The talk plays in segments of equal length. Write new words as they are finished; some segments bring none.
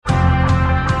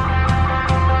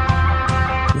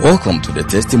Welcome to the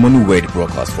Testimony Word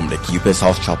broadcast from the Keepers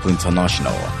House Chapel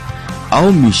International.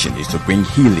 Our mission is to bring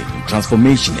healing,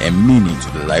 transformation and meaning to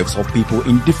the lives of people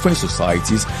in different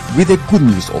societies with the good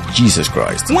news of Jesus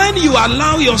Christ. When you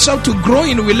allow yourself to grow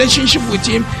in a relationship with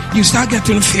Him, you start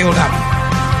getting filled up.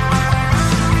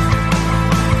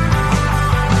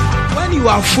 When you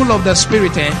are full of the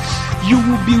Spirit, you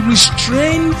will be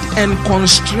restrained and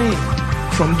constrained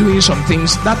from doing some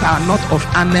things that are not of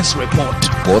honest report.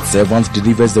 God's servant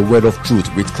delivers the word of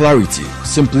truth with clarity,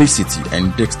 simplicity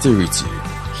and dexterity.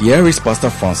 Here is Pastor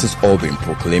Francis Albin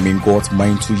proclaiming God's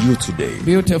mind to you today.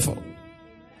 Beautiful.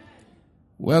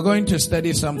 We're going to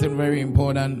study something very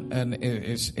important and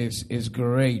it's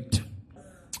great.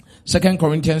 2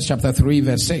 Corinthians chapter 3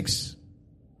 verse 6.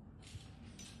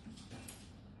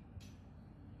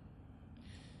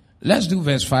 Let's do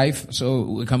verse 5 so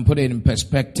we can put it in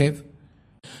perspective.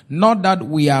 Not that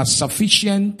we are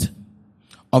sufficient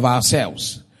of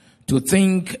ourselves to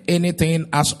think anything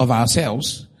as of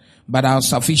ourselves, but our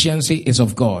sufficiency is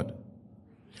of God,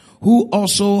 who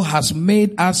also has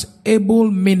made us able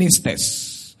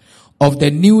ministers of the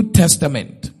New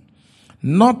Testament,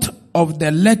 not of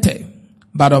the letter,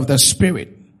 but of the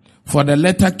Spirit. For the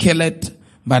letter killeth,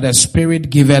 but the Spirit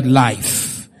giveth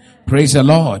life. Praise the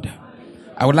Lord.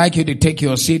 I would like you to take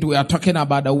your seat. We are talking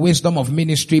about the wisdom of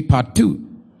ministry part 2.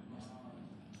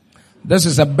 This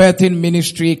is a birthing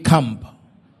ministry camp.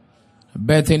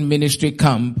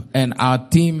 And our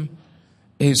theme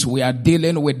is we are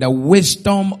dealing with the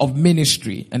wisdom of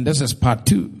ministry. And this is part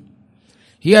 2.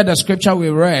 Here the scripture we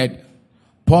read,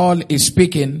 Paul is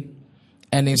speaking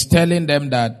and is telling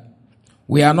them that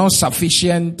we are not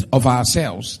sufficient of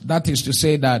ourselves. That is to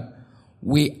say that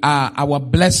our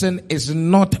blessing is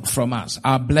not from us.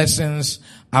 Our blessings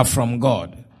are from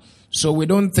God. So we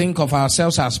don't think of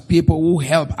ourselves as people who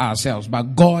help ourselves,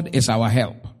 but God is our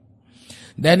help.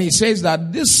 Then he says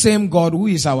that this same God who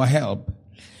is our help,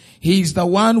 He is the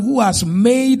one who has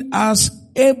made us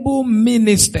able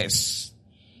ministers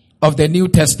of the New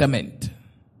Testament.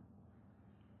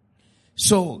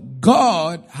 So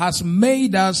God has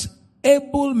made us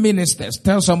able ministers.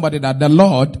 Tell somebody that the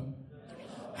Lord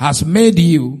has made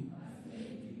you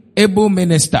able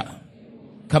minister.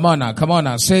 Come on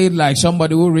now. Say it like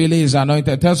somebody who really is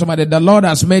anointed. Tell somebody, the Lord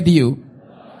has made you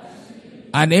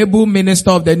an able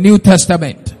minister of the New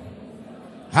Testament.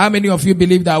 How many of you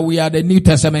believe that we are the New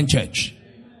Testament church?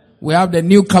 We have the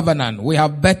new covenant. We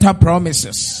have better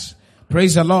promises.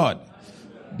 Praise the Lord.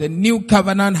 The new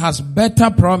covenant has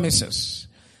better promises.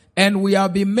 And we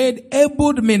have been made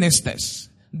able ministers.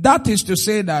 That is to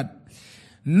say that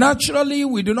naturally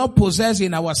we do not possess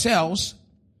in ourselves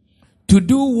to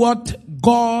do what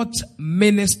God's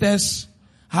ministers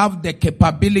have the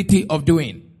capability of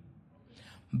doing.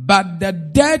 But the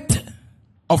death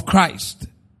of Christ,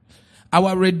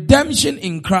 our redemption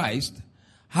in Christ,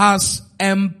 has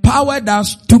empowered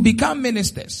us to become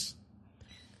ministers.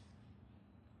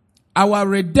 Our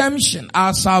redemption,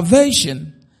 our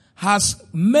salvation has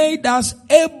made us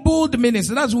able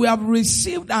ministers. That's we have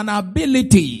received an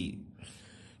ability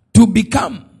to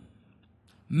become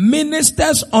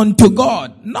ministers unto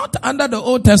God, not under the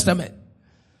Old Testament,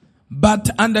 but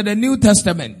under the New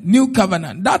Testament, New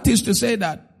Covenant. That is to say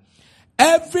that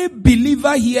every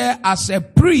believer here as a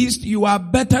priest, you are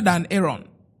better than Aaron.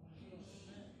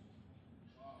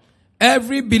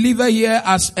 Every believer here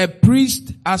as a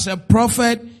priest, as a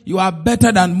prophet, you are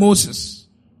better than Moses.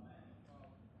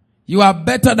 You are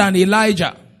better than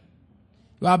Elijah.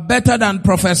 You are better than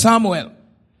Prophet Samuel.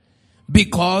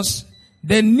 Because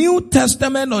the New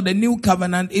Testament or the New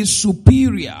Covenant is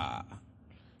superior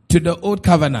to the Old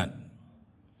Covenant.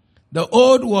 The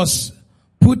Old was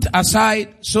put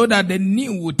aside so that the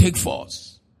new would take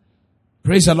force.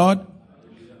 Praise the Lord.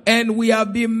 And we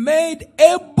have been made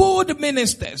able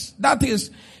ministers. That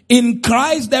is, in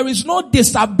Christ there is no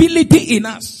disability in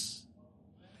us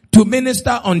to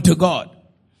minister unto God.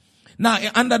 Now,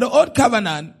 under the Old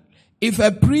Covenant, if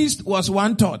a priest was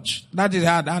one touch, that is,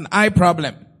 had an eye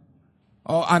problem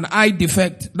or an eye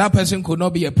defect, that person could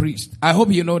not be a priest. I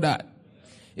hope you know that.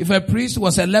 If a priest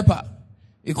was a leper,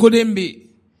 it couldn't be.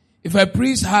 If a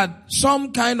priest had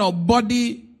some kind of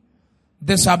body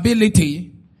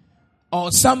disability,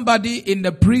 or somebody in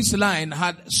the priest line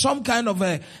had some kind of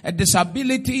a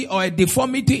disability or a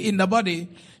deformity in the body,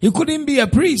 he couldn't be a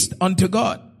priest unto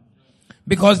God.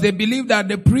 Because they believed that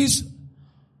the priest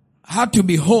had to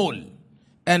be whole.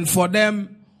 And for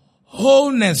them,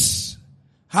 wholeness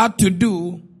had to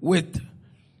do with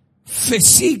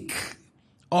physique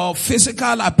or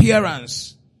physical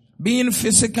appearance. Being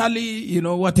physically,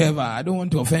 whatever. I don't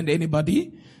want to offend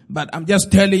anybody, but I'm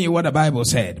just telling you what the Bible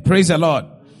said. Praise the Lord.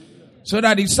 So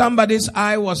that if somebody's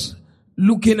eye was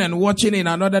looking and watching in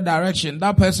another direction,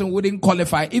 that person wouldn't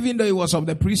qualify, even though he was of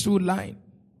the priesthood line.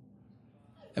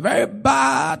 A very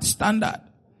bad standard.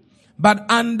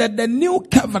 But under the new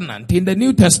covenant in the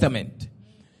New Testament,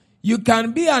 you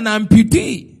can be an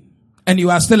amputee and you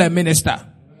are still a minister.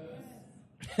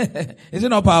 Is it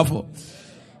not powerful?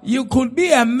 You could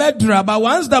be a murderer, but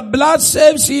once the blood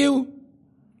saves you,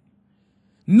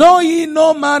 know ye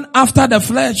no man after the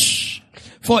flesh.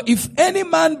 For if any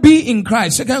man be in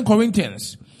Christ, 2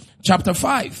 Corinthians chapter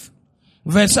 5,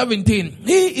 verse 17,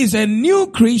 he is a new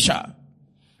creature.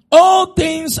 All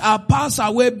things are passed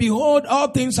away. Behold, all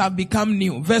things have become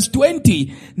new. Verse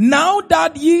 20, now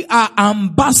that ye are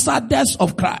ambassadors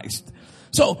of Christ.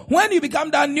 So when you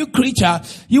become that new creature,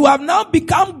 you have now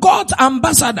become God's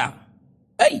ambassador.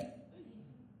 Hey,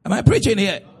 am I preaching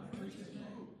here?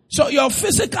 So your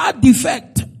physical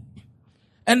defect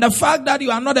and the fact that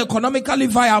you are not economically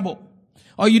viable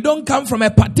or you don't come from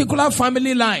a particular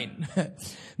family line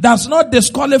does not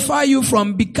disqualify you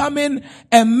from becoming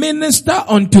a minister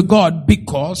unto God,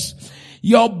 because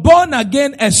your born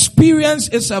again experience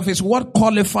itself is what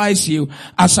qualifies you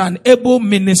as an able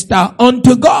minister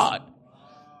unto God.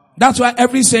 That's why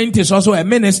every saint is also a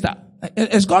minister.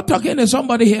 Is God talking to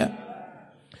somebody here?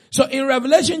 So in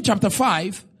Revelation chapter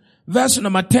 5, verse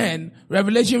number 10,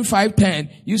 Revelation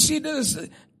 5:10, you see this,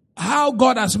 how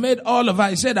God has made all of us.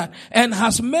 He said that, and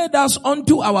has made us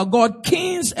unto our God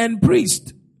kings and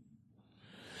priests.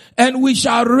 And we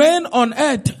shall reign on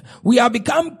earth. We have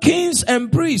become kings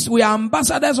and priests. We are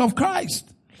ambassadors of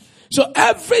Christ. So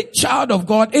every child of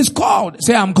God is called.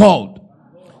 Say, I'm called.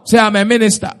 Say, I'm a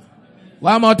minister.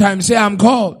 One more time. Say, I'm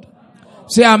called.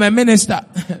 Say, I'm a minister.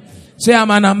 Say,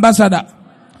 I'm an ambassador.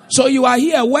 So you are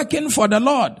here working for the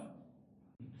Lord.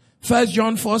 1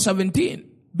 John 4:17.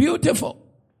 Beautiful.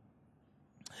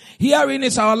 Herein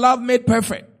is our love made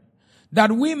perfect,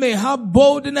 that we may have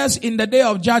boldness in the day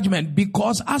of judgment,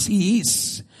 because as he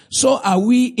is, so are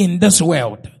we in this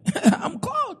world. I'm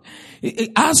called.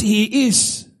 As he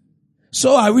is,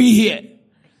 so are we here.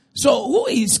 So who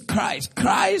is Christ?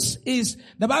 Christ is,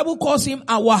 the Bible calls him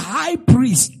our high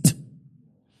priest.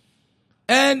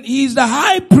 And he's the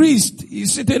high priest.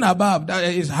 He's sitting above. That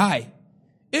is high.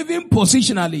 Even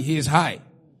positionally, he is high.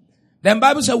 Then the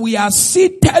Bible says we are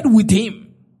seated with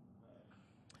him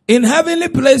in heavenly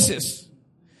places.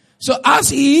 So as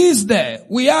he is there,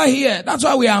 we are here. That's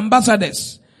why we are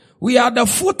ambassadors. We are the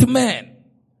footmen.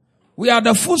 We are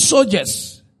the foot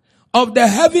soldiers of the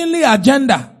heavenly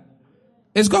agenda.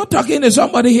 Is God talking to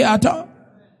somebody here at all?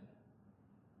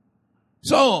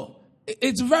 So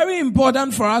it's very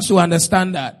important for us to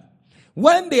understand that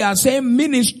when they are saying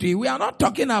ministry, we are not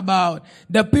talking about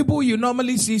the people you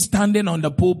normally see standing on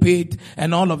the pulpit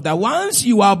and all of that. Once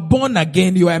you are born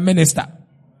again, you are a minister.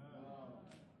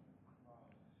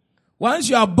 Once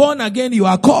you are born again, you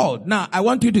are called. Now, I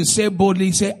want you to say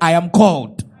boldly, say, I am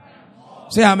called.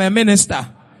 Say, I'm a minister.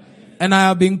 And I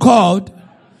have been called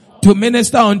to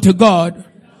minister unto God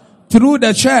through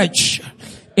the church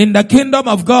in the kingdom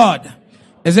of God.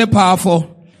 Is it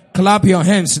powerful? Clap your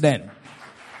hands then.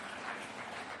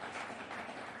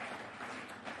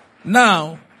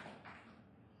 Now,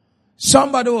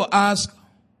 somebody will ask,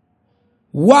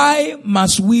 why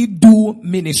must we do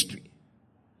ministry?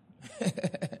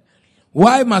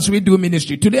 Why must we do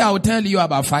ministry? Today I will tell you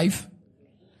about 5.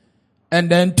 And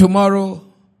then tomorrow,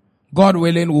 God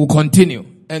willing, we'll continue.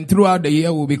 And throughout the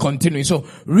year, we'll be continuing. So,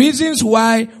 reasons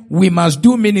why we must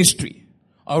do ministry.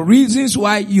 Or reasons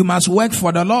why you must work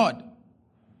for the Lord.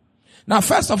 Now,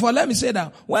 first of all, let me say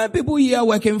that when people here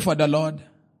working for the Lord,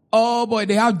 oh boy,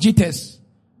 they have jitters.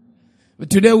 But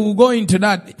today we'll go into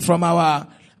that from our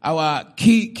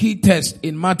key text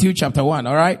in Matthew chapter 1,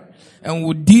 alright? And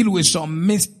we'll deal with some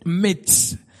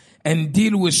myths and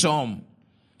deal with some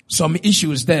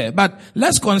issues there. But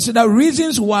let's consider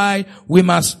reasons why we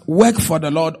must work for the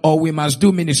Lord or we must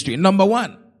do ministry. Number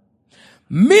 1,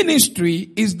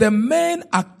 ministry is the main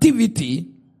activity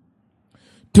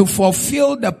to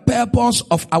fulfill the purpose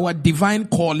of our divine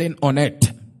calling on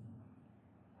earth.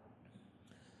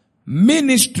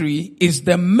 Ministry is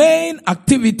the main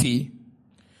activity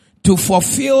to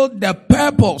fulfill the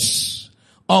purpose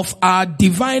of our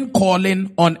divine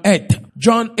calling on earth.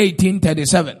 John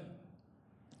 18:37.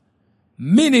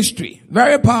 Ministry,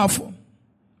 very powerful.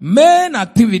 Main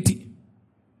activity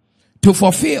to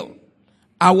fulfill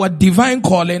our divine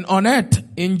calling on earth.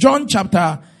 In John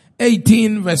chapter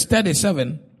 18 verse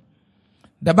 37,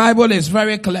 the Bible is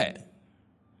very clear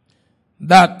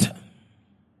that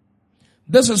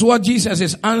this is what Jesus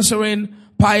is answering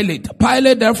Pilate.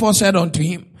 Pilate therefore said unto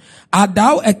him, Art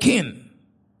thou a king?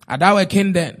 Art thou a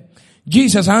king then?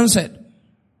 Jesus answered,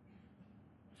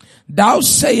 thou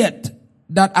sayest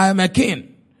that I am a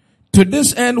king. To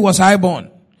this end was I born.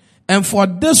 And for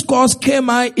this cause came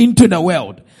I into the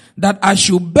world, that I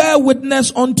should bear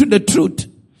witness unto the truth.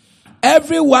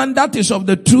 Everyone that is of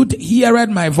the truth heareth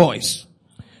my voice.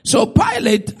 So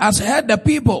Pilate has heard the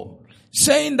people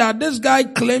saying that this guy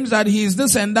claims that he is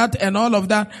this and that and all of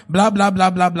that, blah, blah, blah,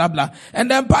 blah, blah, blah. And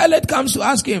then Pilate comes to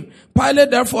ask him.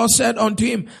 Pilate therefore said unto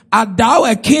him, art thou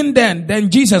a king then? Then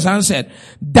Jesus answered,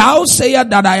 thou sayest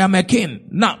that I am a king.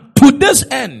 Now, to this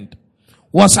end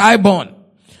was I born.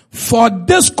 For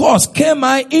this cause came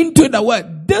I into the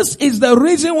world. This is the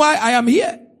reason why I am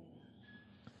here.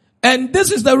 And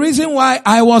this is the reason why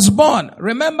I was born.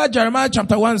 Remember Jeremiah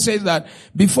chapter 1 says that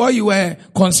before you were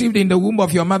conceived in the womb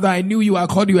of your mother, I knew you, I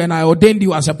called you, and I ordained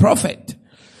you as a prophet.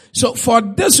 So for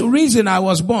this reason I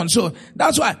was born. So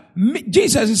that's why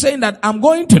Jesus is saying that I'm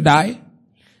going to die.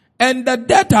 And the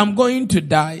death I'm going to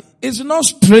die is not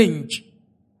strange.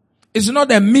 It's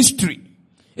not a mystery.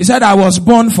 He said I was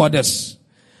born for this.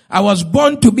 I was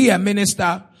born to be a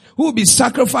minister who will be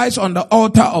sacrificed on the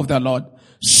altar of the Lord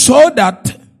so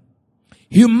that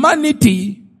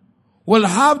humanity will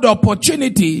have the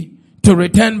opportunity to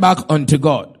return back unto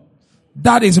God.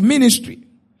 That is ministry.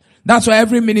 That's why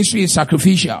every ministry is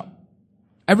sacrificial.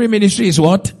 Every ministry is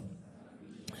what?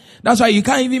 That's why you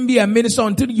can't even be a minister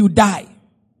until you die.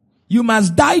 You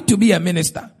must die to be a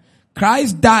minister.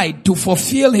 Christ died to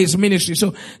fulfill his ministry.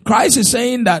 So Christ is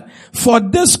saying that for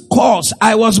this cause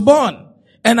I was born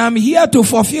and I'm here to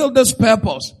fulfill this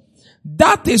purpose.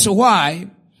 That is why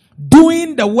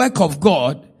doing the work of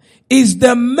God is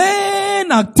the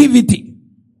main activity.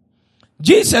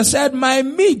 Jesus said, my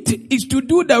meat is to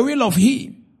do the will of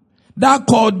he that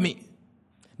called me,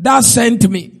 that sent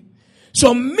me.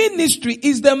 So ministry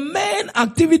is the main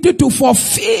activity to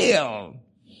fulfill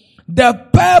the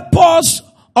purpose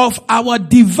of our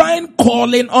divine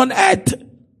calling on earth.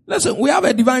 Listen, we have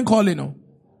a divine calling. No?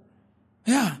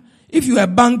 Yeah. If you're a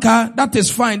banker, that is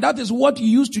fine. That is what you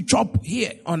used to chop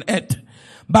here on earth.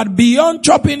 But beyond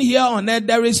chopping here on earth,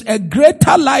 there is a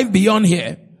greater life beyond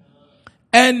here.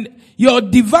 And your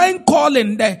divine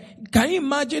calling there, can you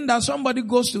imagine that somebody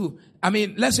goes to,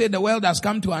 let's say the world has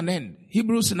come to an end.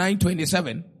 Hebrews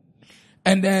 9:27.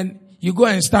 And then you go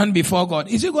and stand before God.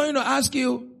 Is he going to ask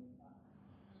you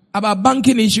about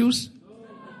banking issues?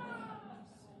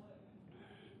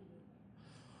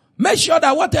 Make sure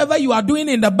that whatever you are doing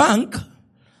in the bank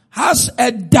has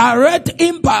a direct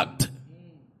impact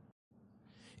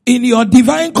in your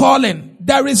divine calling.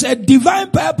 There is a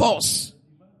divine purpose.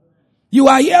 You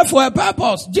are here for a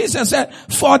purpose. Jesus said,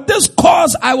 for this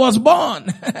cause I was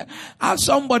born. Ask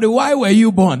somebody, why were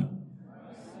you born?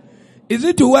 Is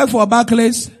it to work for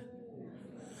Barclays?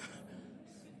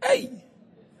 Hey.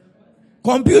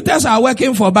 Computers are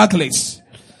working for Barclays.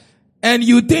 And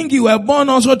you think you were born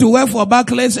also to work for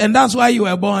Barclays and that's why you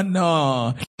were born?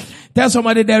 No. Tell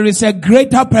somebody there is a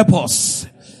greater purpose.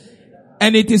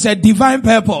 And it is a divine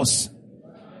purpose.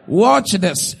 Watch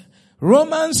this.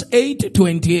 Romans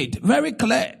 8:28. Very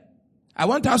clear. I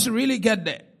want us to really get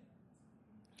there.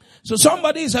 So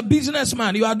somebody is a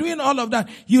businessman. You are doing all of that.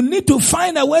 You need to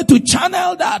find a way to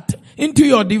channel that into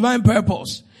your divine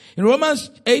purpose. In Romans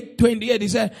 8:28, he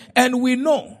said, and we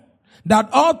know that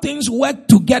all things work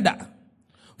together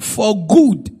for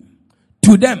good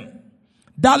to them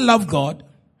that love God,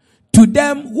 to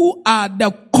them who are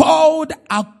the called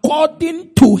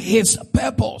according to his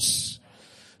purpose.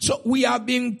 So we are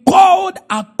being called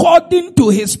according to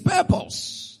his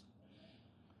purpose.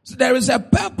 So there is a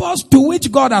purpose to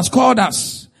which God has called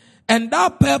us. And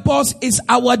that purpose is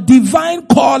our divine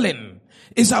calling.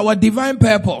 It's our divine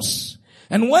purpose.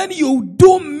 And when you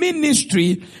do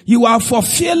ministry, you are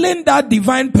fulfilling that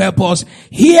divine purpose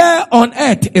here on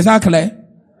earth. Is that clear?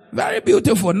 Very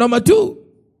beautiful. Number 2.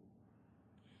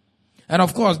 And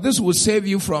of course, this will save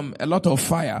you from a lot of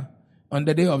fire on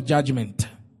the day of judgment.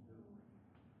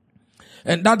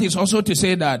 And that is also to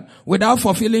say that without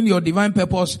fulfilling your divine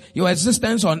purpose, your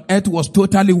existence on earth was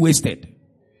totally wasted.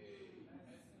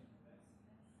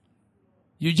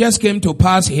 You just came to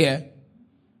pass here.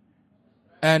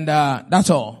 And that's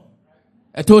all.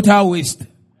 A total waste.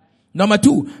 Number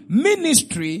 2,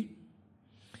 ministry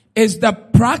is the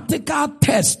practical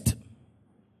test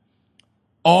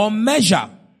or measure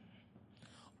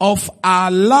of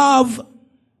our love,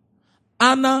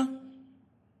 honor,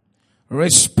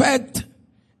 respect,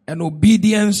 and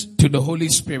obedience to the Holy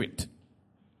Spirit.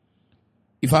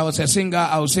 If I was a singer,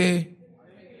 I would say,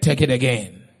 take it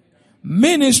again.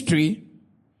 Ministry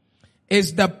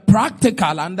is the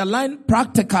practical, underline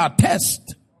practical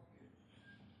test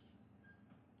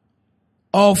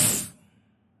of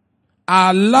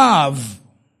are love,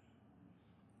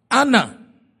 honor,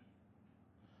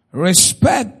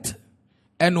 respect,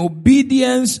 and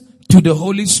obedience to the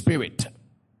Holy Spirit.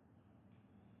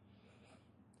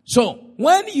 So,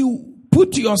 when you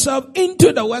put yourself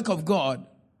into the work of God,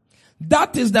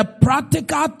 that is the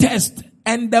practical test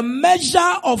and the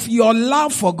measure of your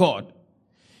love for God.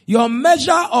 Your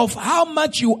measure of how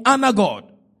much you honor God.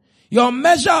 Your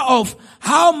measure of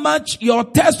your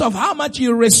test of how much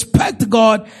you respect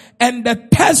God, and the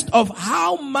test of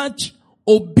how much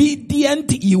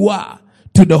obedient you are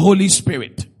to the Holy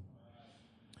Spirit.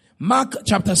 Mark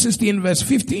chapter 16 verse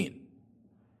 15.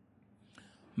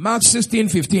 Mark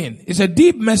 16:15. It's a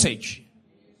deep message.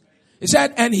 He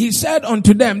said, and he said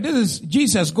unto them, this is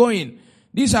Jesus going.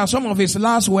 These are some of his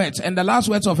last words, and the last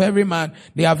words of every man,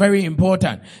 they are very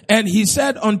important. And he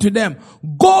said unto them,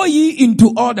 go ye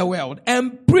into all the world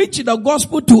and preach the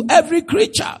gospel to every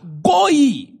creature. Go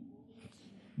ye.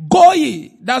 Go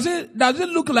ye. Does it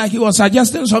look like he was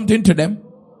suggesting something to them?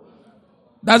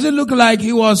 Does it look like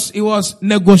he was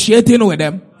negotiating with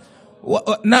them?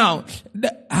 Now,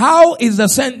 how is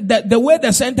the way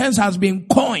the sentence has been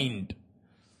coined?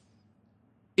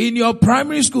 In your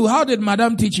primary school, how did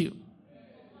Madam teach you?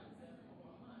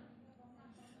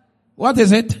 What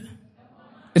is it?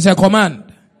 It's a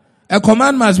command. A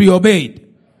command must be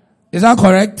obeyed. Is that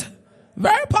correct?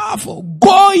 Very powerful.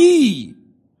 Go ye.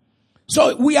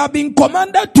 So we are being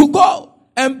commanded to go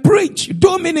and preach,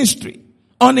 do ministry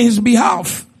on his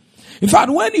behalf. In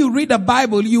fact, when you read the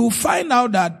Bible, you will find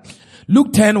out that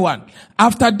Luke 10:1.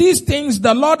 After these things,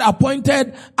 the Lord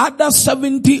appointed other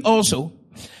 70 also,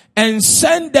 and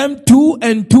sent them 2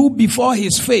 and 2 before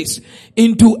his face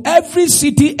into every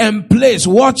city and place.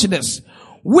 Watch this.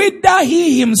 Whither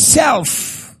he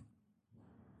himself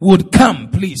would come,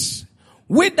 please.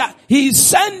 Whither he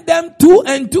sent them 2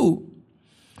 and 2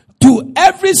 to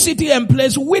every city and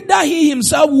place whither he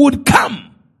himself would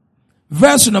come.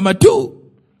 Verse number 2.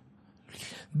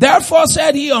 Therefore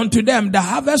said he unto them, the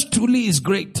harvest truly is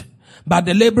great, but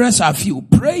the laborers are few.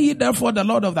 Pray ye therefore the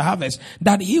Lord of the harvest,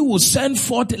 that he will send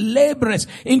forth laborers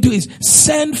into his,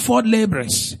 send forth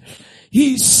laborers.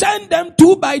 He sent them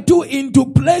 2 by 2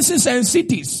 into places and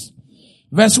cities.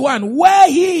 Verse 1, where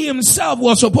he himself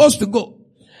was supposed to go.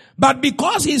 But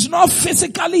because he's not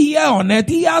physically here on earth,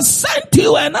 he has sent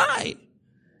you and I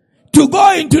to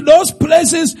go into those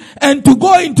places and to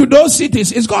go into those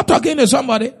cities. Is God talking to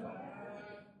somebody?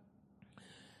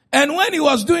 And when he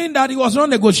was doing that, he was not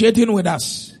negotiating with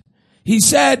us. He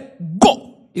said,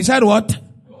 go. He said what?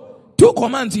 Go. 2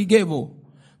 commands he gave.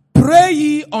 Pray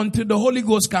ye until the Holy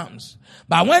Ghost comes.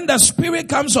 But when the Spirit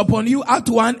comes upon you, Act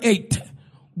 1:8,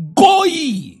 go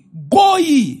ye,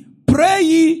 pray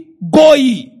ye, go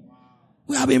ye.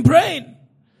 We have been praying.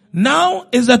 Now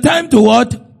is the time to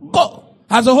what? Go.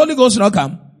 Has the Holy Ghost not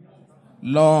come?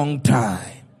 Long time.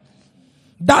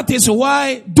 That is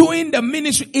why doing the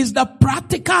ministry is the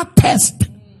practical test.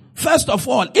 First of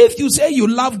all, if you say you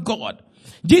love God,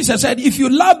 Jesus said, if you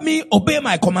love me, obey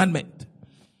my commandment.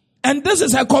 And this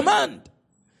is a command.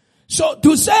 So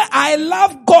to say, I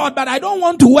love God, but I don't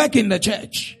want to work in the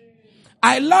church.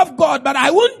 I love God, but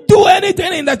I won't do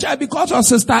anything in the church because of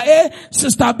Sister A,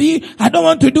 Sister B. I don't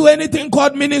want to do anything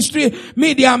called ministry.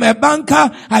 Me, I'm a banker.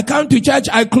 I come to church,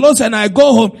 I close and I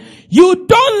go home. You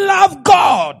don't love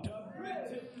God.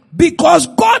 Because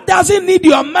God doesn't need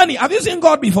your money. Have you seen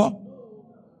God before?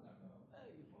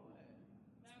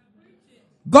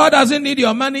 God doesn't need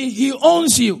your money. He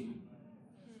owns you.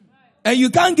 And you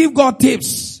can't give God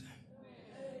tips.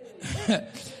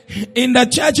 In the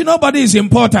church, nobody is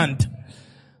important.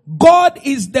 God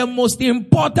is the most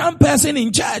important person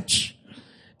in church.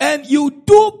 And you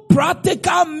do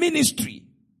practical ministry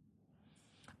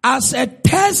as a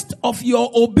test of your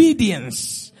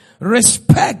obedience,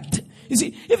 respect. You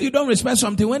see, if you don't respect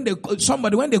something, when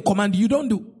they command you, you don't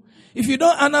do. If you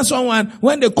don't honor someone,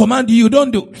 when they command you, you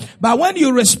don't do. But when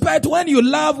you respect, when you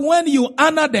love, when you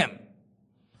honor them,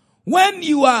 when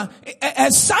you are,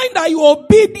 a sign that you are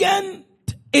obedient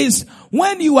is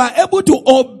when you are able to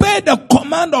obey the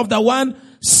command of the one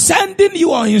sending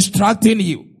you or instructing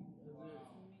you.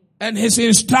 And his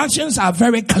instructions are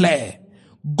very clear.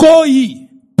 Go ye,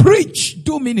 preach,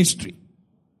 do ministry.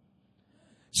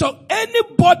 So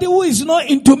anybody who is not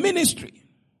into ministry,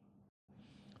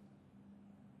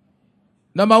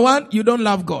 number one, you don't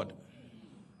love God.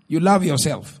 You love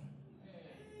yourself.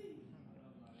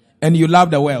 And you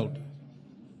love the world.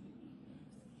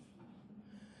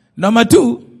 Number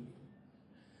two,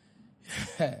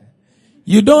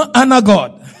 you don't honor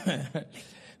God.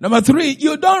 Number three,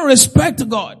 you don't respect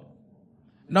God.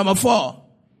 Number four,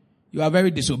 you are very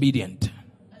disobedient.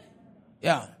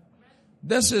 Yeah.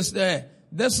 This is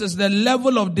the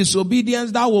level of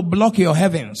disobedience that will block your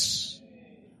heavens.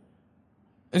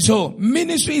 And so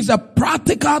ministry is a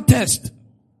practical test.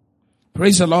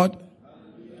 Praise the Lord.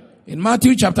 In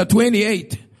Matthew chapter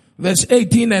 28, verse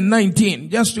 18 and 19,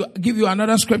 just to give you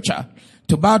another scripture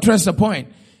to buttress the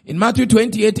point. In Matthew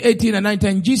 28, 18 and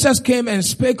 19, Jesus came and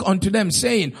spake unto them,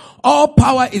 saying, all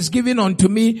power is given unto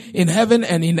me in heaven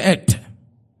and in earth.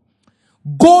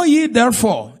 Go ye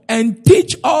therefore and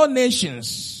teach all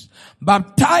nations,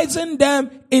 baptizing them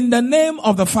in the name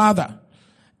of the Father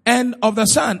and of the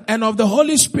Son and of the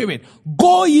Holy Spirit.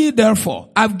 Go ye therefore.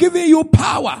 I've given you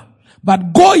power,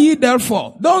 but go ye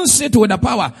therefore. Don't sit with the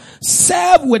power.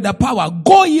 Serve with the power.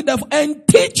 Go ye therefore and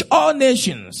teach all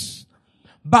nations,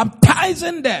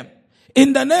 baptizing them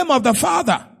in the name of the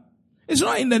Father. It's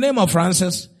not in the name of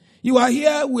Francis. You are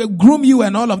here, we'll groom you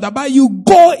and all of that, but you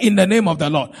go in the name of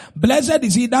the Lord. Blessed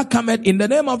is he that cometh in the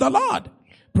name of the Lord.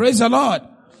 Praise the Lord.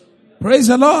 Praise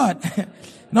the Lord.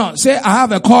 No, say, I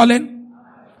have a calling.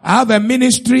 I have a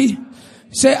ministry.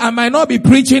 Say, I might not be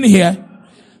preaching here,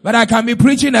 but I can be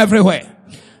preaching everywhere.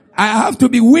 I have to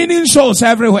be winning souls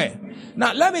everywhere.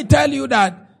 Now, let me tell you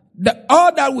that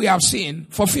all that we have seen,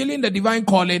 fulfilling the divine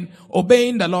calling,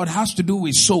 obeying the Lord, has to do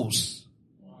with souls.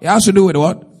 It has to do with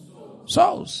what?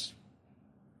 Souls.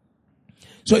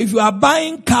 So if you are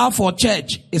buying car for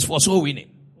church, it's for soul winning.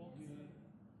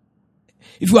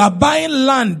 If you are buying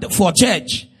land for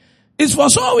church, it's for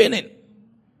soul winning.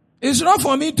 It's not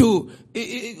for me to,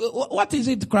 what is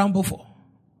it crumble for?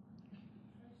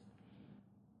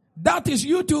 That is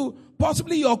you to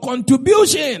possibly your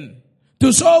contribution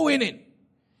to soul winning.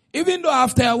 Even though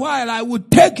after a while I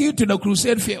would take you to the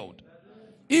crusade field.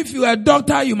 If you are a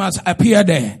doctor, you must appear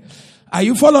there. Are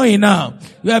you following now?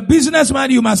 You are a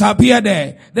businessman, you must appear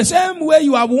there. The same way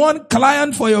you have one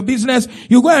client for your business,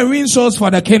 you go and win souls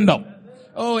for the kingdom.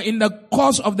 Oh, in the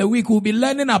course of the week, we'll be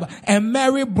learning about, and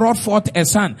Mary brought forth a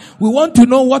son. We want to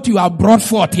know what you have brought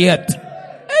forth yet.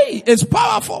 Hey, it's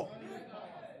powerful.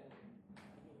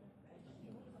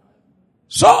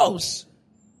 Souls.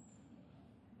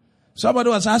 Somebody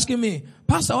was asking me,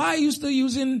 Pastor, why are you still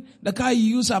using the car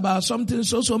you used about something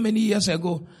so many years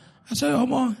ago? I said,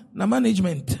 na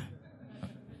management.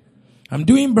 I'm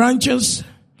doing branches.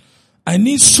 I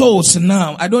need souls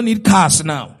now. I don't need cars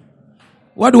now.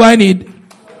 What do I need?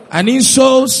 I need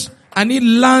souls. I need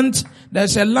land.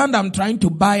 There's a land I'm trying to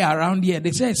buy around here.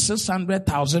 They say it's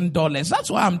 $600,000. That's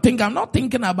why I'm thinking. I'm not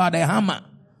thinking about a hammer.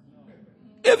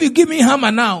 If you give me a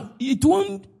hammer now, it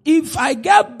won't. If I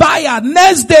get buyer,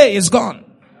 next day it's gone.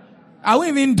 I won't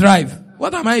even drive.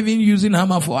 What am I even using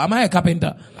hammer for? Am I a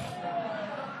carpenter?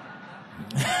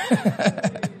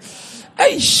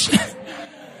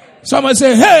 Someone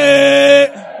say,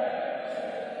 hey!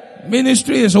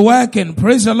 Ministry is working.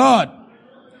 Praise the Lord.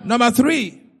 Number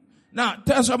 3. Now,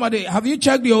 tell somebody, have you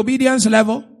checked the obedience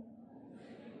level?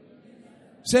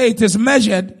 Say it is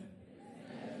measured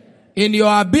in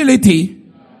your ability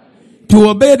to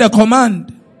obey the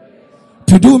command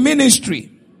to do ministry.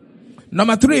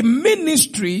 Number 3,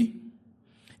 ministry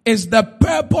is the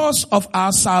purpose of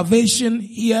our salvation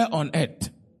here on earth.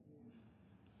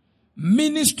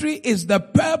 Ministry is the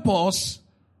purpose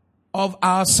of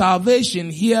our salvation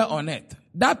here on earth.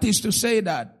 That is to say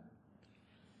that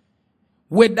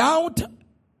without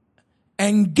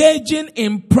engaging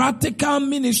in practical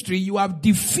ministry, you have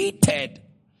defeated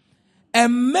a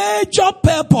major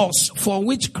purpose for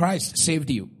which Christ saved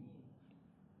you.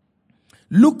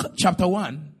 Luke chapter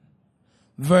 1,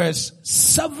 verse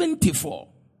 74.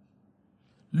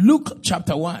 Luke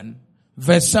chapter 1,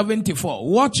 verse 74.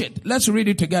 Watch it. Let's read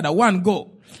it together. 1,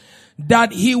 go.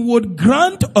 That he would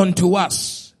grant unto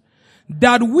us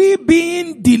that we,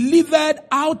 being delivered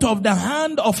out of the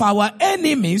hand of our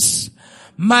enemies,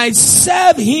 might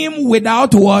serve him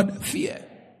without what? Fear.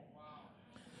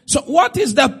 So what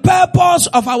is the purpose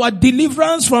of our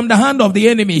deliverance from the hand of the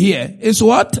enemy here? Is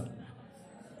what?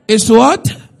 Is to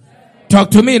what?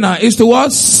 Talk to me now. Is to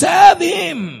what? Serve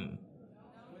him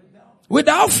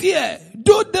without fear.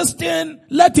 Do this thing,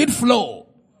 let it flow.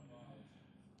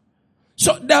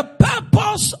 So the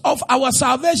purpose of our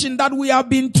salvation, that we have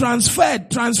been transferred,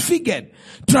 transfigured,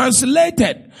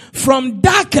 translated from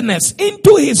darkness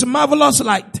into his marvelous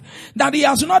light, that he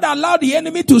has not allowed the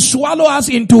enemy to swallow us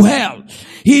into hell.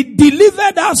 He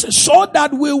delivered us so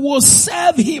that we will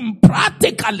serve him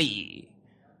practically.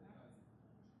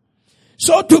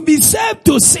 So to be saved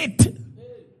to sit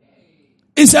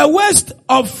is a waste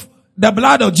of the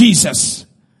blood of Jesus.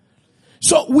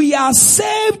 So we are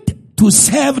saved to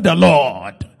serve the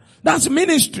Lord. That's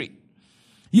ministry.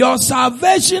 Your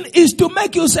salvation is to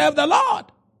make you serve the Lord.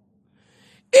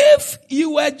 If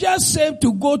you were just saved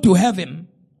to go to heaven,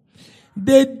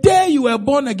 the day you were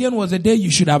born again was the day you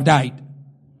should have died.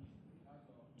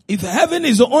 If heaven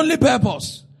is the only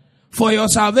purpose for your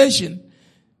salvation,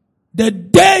 the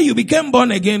day you became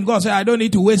born again, God said, I don't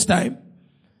need to waste time.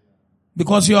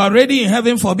 Because you're already in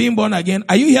heaven for being born again.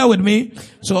 Are you here with me?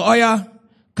 So, Oya,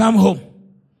 come home.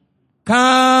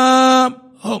 Come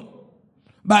home.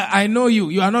 But I know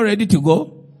you are not ready to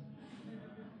go.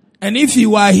 And if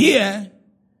you are here,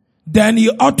 then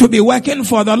you ought to be working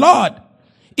for the Lord.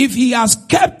 If he has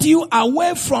kept you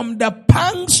away from the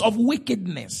pangs of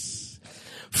wickedness,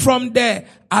 from the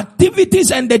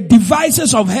activities and the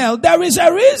devices of hell, there is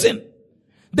a reason.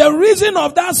 The reason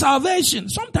of that salvation.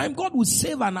 Sometimes God will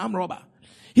save an armed robber.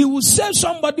 He will save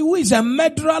somebody who is a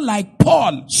murderer like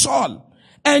Saul,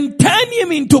 and turn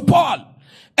him into Paul.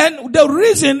 And the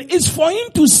reason is for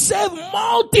him to save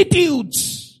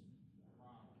multitudes.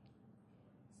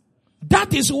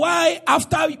 That is why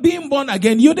after being born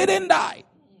again, you didn't die.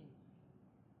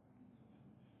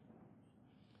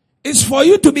 It's for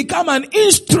you to become an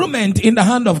instrument in the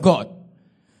hand of God.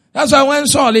 That's why when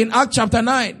Saul in Acts chapter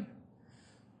 9,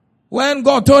 when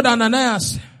God told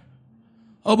Ananias,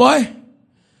 oh boy,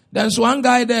 there's one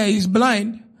guy there, he's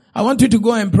blind. I want you to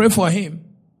go and pray for him.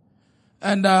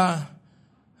 And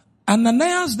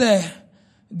Ananias, the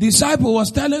disciple,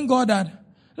 was telling God that,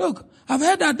 look, I've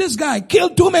heard that this guy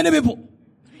killed too many people.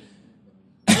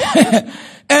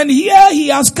 And here he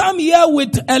has come here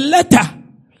with a letter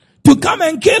to come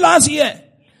and kill us here.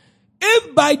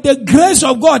 If by the grace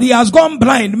of God he has gone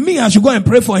blind, me, I should go and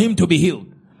pray for him to be healed.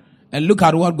 And look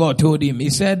at what God told him. He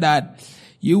said that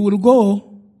you will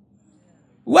go,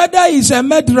 whether he's a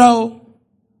murderer,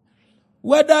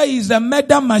 whether he's a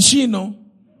murder machine,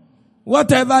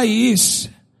 whatever he is,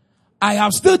 I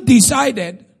have still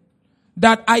decided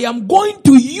that I am going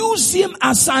to use him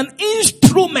as an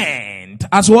instrument.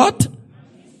 As what?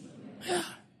 Yeah.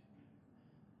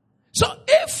 So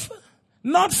if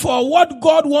not for what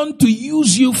God wants to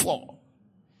use you for,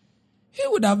 he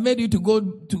would have made you to go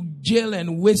to jail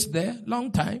and waste there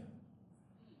long time.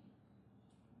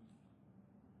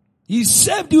 He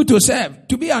saved you to serve,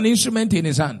 to be an instrument in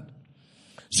his hand.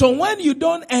 So when you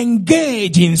don't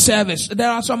engage in service,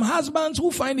 there are some husbands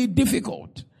who find it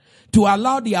difficult to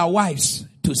allow their wives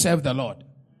to serve the Lord.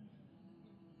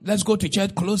 Let's go to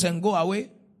church, close and go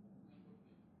away.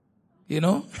 You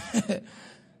know?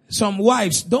 Some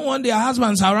wives don't want their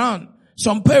husbands around.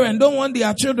 Some parents don't want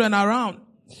their children around.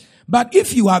 But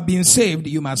if you have been saved,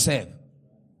 you must serve.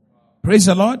 Praise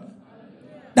the Lord.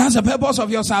 That's the purpose of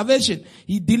your salvation.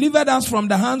 He delivered us from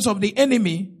the hands of the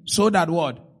enemy so that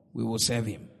what? We will serve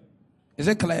him. Is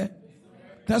it clear?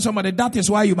 Tell somebody that is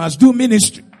why you must do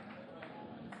ministry.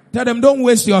 Tell them don't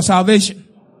waste your salvation.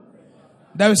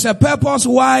 There is a purpose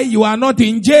why you are not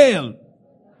in jail.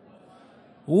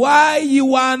 Why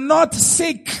you are not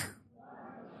sick.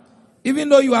 Even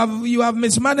though you have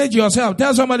mismanaged yourself.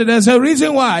 Tell somebody there's a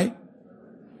reason why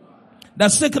the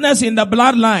sickness in the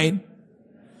bloodline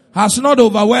has not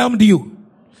overwhelmed you.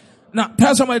 Now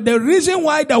tell somebody the reason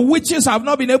why the witches have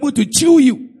not been able to chew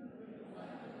you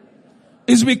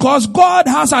is because God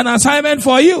has an assignment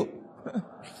for you.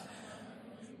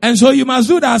 And so you must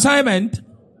do the assignment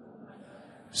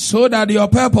so that your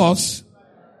purpose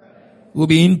will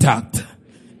be intact.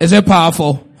 Is it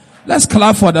powerful? Let's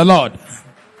clap for the Lord.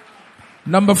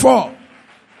 Number 4.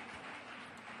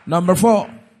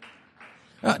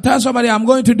 Tell somebody I'm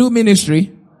going to do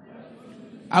ministry.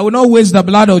 I will not waste the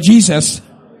blood of Jesus.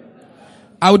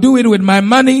 I will do it with my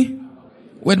money,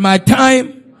 with my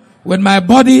time, with my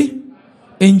body,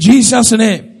 in Jesus'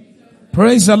 name.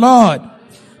 Praise the Lord.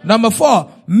 Number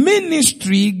 4,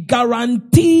 ministry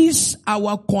guarantees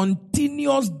our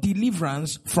continuous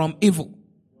deliverance from evil.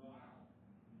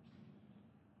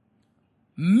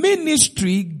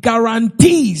 Ministry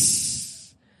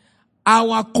guarantees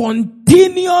our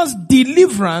continuous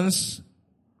deliverance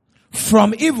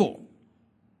from evil.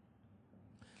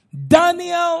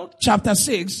 Daniel chapter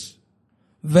 6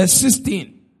 verse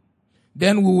 16.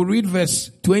 Then we will read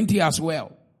verse 20 as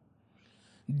well.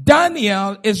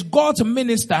 Daniel is God's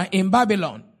minister in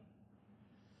Babylon.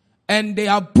 And they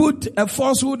have put a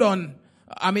falsehood on,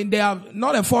 they have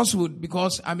not a falsehood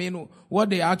because, what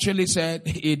they actually said,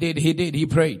 he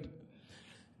prayed.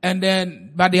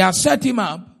 But they have set him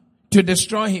up to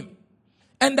destroy him.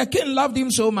 And the king loved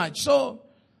him so much. So,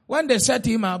 when they set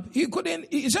him up, he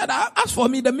said, as for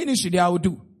me, the ministry I will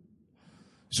do.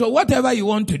 So whatever you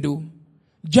want to do,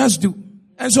 just do.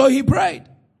 And so he prayed.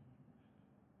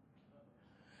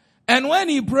 And when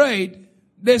he prayed,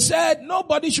 they said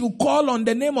nobody should call on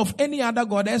the name of any other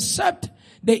God except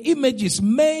the images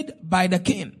made by the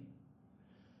king.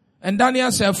 And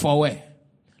Daniel said, for where?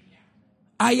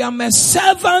 I am a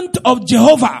servant of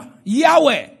Jehovah,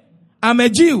 Yahweh. I'm a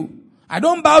Jew. I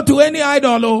don't bow to any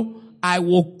idol. I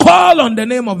will call on the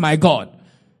name of my God.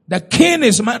 The king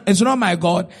is not my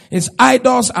God. His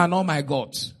idols are not my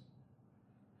gods.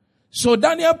 So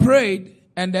Daniel prayed,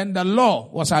 and then the law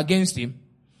was against him.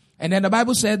 And then the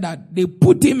Bible said that they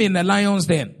put him in the lion's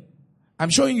den. I'm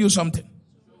showing you something.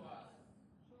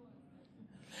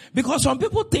 Because some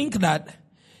people think that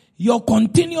your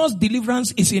continuous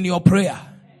deliverance is in your prayer.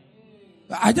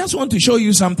 I just want to show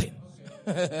you something.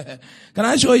 Can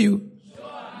I show you?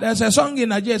 There's a song in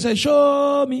Nigeria that says,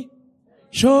 show me.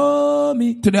 Show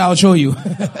me. Today I'll show you.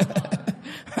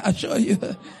 I'll show you.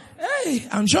 Hey,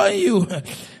 I'm showing you.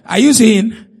 Are you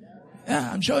seeing?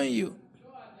 Yeah, I'm showing you.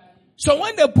 So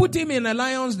when they put him in the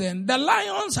lions den, the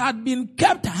lions had been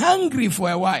kept hungry for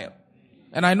a while.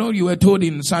 And I know you were told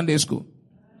in Sunday school.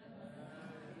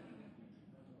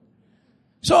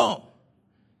 So,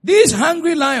 these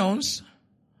hungry lions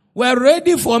were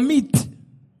ready for meat.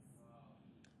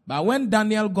 But when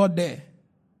Daniel got there,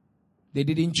 they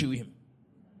didn't chew him.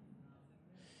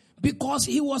 Because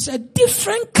he was a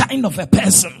different kind of a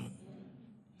person.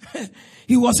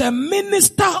 He was a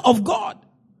minister of God.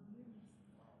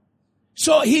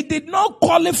 So he did not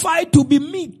qualify to be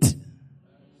meat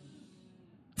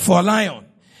for lion.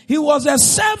 He was a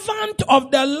servant of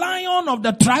the Lion of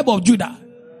the tribe of Judah.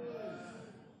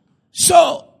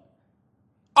 So,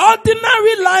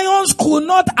 ordinary lions could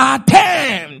not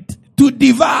attempt to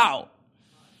devour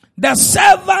the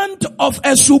servant of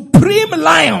a supreme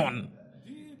lion.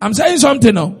 I'm saying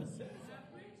something now.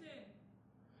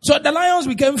 So the lions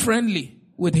became friendly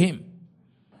with him.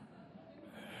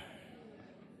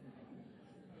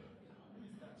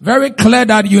 Very clear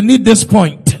that you need this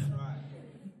point.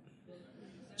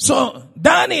 So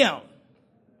Daniel,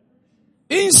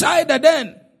 inside the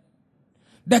den,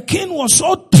 the king was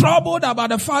so troubled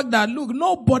about the fact that, look,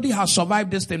 nobody has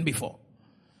survived this thing before.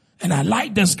 And I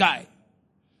like this guy.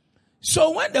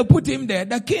 So when they put him there,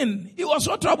 the king, he was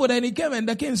so troubled, and he came and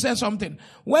the king said something.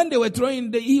 When they were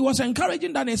throwing, he was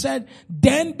encouraging Daniel. He said,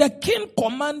 then the king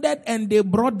commanded, and they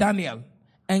brought Daniel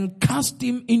and cast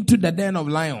him into the den of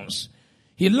lions.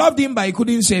 He loved him, but he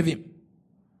couldn't save him.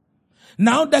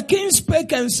 Now the king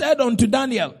spake and said unto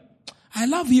Daniel, I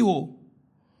love you,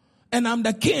 and I'm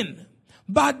the king.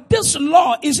 But this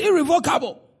law is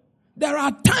irrevocable. There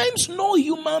are times no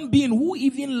human being who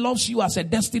even loves you as a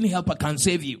destiny helper can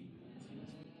save you.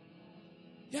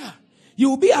 Yeah. You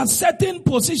will be at certain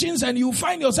positions and you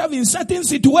find yourself in certain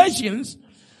situations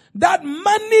that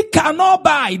money cannot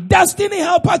buy. Destiny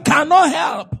helper cannot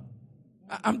help.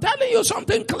 I'm telling you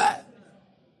something clear.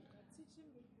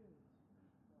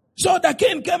 So the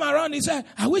king came around, he said,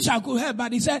 I wish I could help,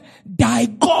 but he said, thy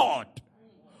God,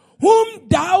 whom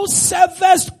thou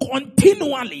servest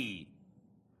continually,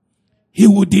 he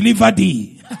will deliver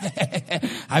thee.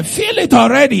 I feel it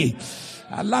already.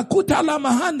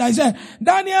 I said,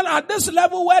 Daniel, at this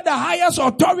level where the highest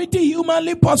authority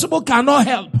humanly possible cannot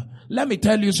help, let me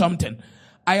tell you something.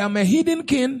 I am a hidden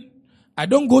king. I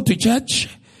don't go to church.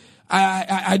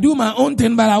 I do my own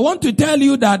thing, but I want to tell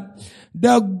you that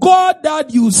the God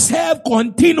that you serve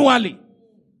continually,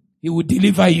 he will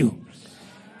deliver you.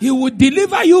 He will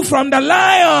deliver you from the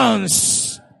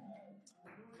lions.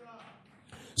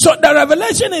 So the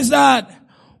revelation is that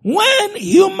when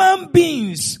human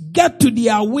beings get to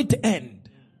their wit end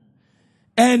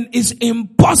and it's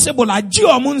impossible,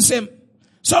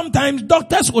 sometimes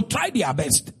doctors will try their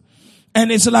best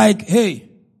and it's like, hey,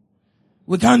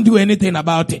 we can't do anything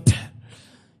about it.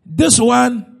 This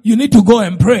one, you need to go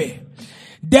and pray.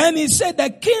 Then he said, the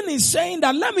king is saying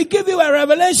that, let me give you a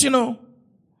revelation,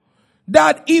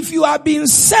 that if you have been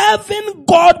serving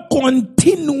God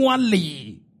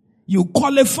continually, you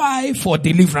qualify for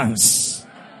deliverance.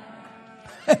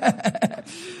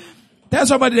 Tell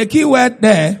somebody the key word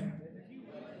there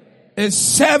is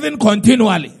serving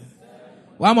continually.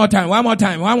 One more time.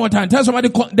 Tell somebody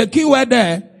the key word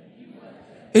there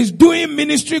is doing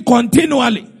ministry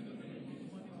continually.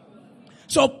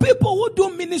 So people who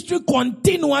do ministry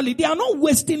continually, they are not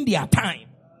wasting their time.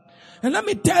 And let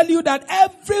me tell you that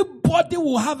everybody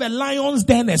will have a lion's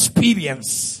den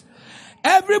experience.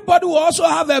 Everybody will also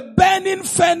have a burning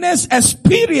furnace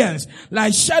experience,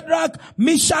 like Shadrach,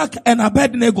 Meshach, and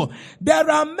Abednego. There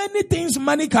are many things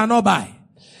money cannot buy.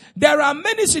 there are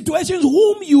many situations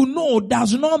whom you know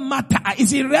does not matter,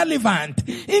 is irrelevant,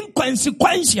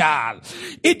 inconsequential.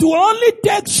 It will only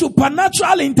take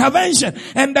supernatural intervention.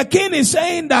 And the king is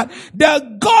saying that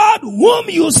the God whom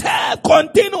you serve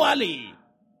continually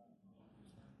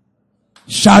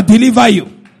shall deliver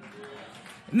you.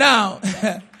 Now,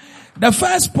 the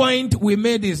first point we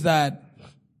made is that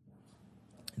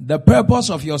the purpose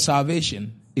of your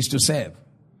salvation is to serve.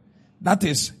 That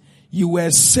is, you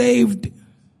were saved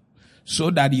so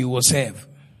that you will serve.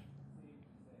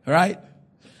 Right?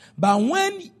 But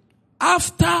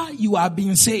after you have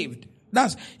been saved,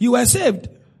 you were saved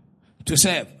to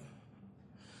serve.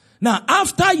 Now,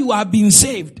 after you have been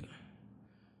saved,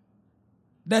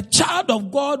 the child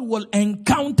of God will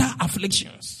encounter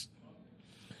afflictions.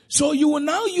 So you will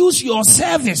now use your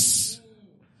service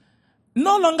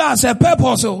no longer as a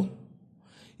purpose.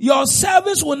 Your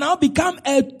service will now become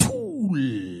a tool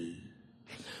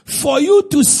for you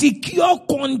to secure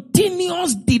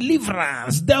continuous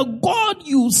deliverance. The God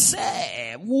you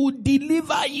serve will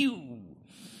deliver you.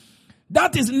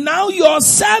 That is, now your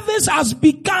service has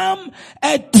become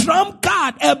a trump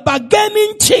card, a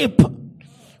bargaining chip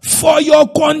for your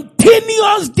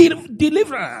continuous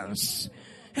deliverance.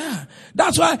 Yeah.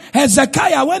 That's why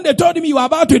Hezekiah, when they told him you are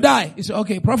about to die, he said,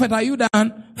 okay, prophet, are you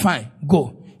done? Fine,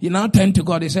 go. He now turned to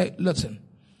God. He said, listen,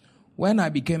 when I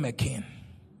became a king,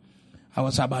 I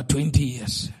was about 20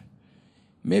 years.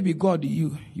 Maybe God,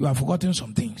 you have forgotten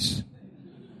some things.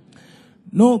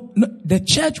 No, the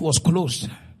church was closed.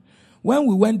 When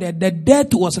we went there, the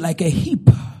debt was like a heap.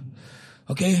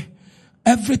 Okay?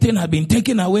 Everything had been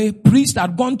taken away. Priests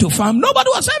had gone to farm. Nobody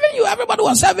was serving you. Everybody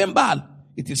was serving Baal.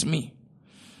 It is me.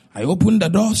 I opened the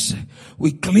doors.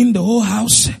 We cleaned the whole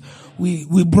house.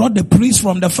 We brought the priests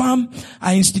from the farm.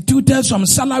 I instituted some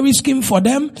salary scheme for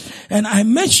them. And I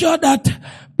made sure that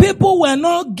people were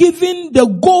not giving the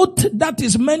goat that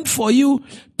is meant for you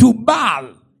to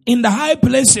Baal in the high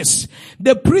places.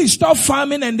 The priests stopped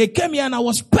farming and they came here and I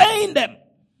was paying them.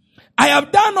 I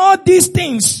have done all these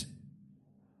things.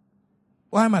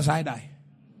 Why must I die?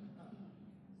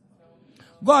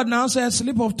 God now says,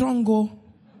 slip of tongue, go.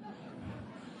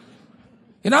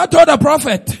 He now told the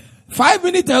prophet 5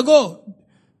 minutes ago,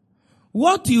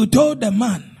 what you told the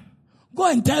man, go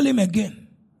and tell him again.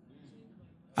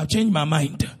 I've changed my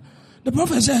mind. The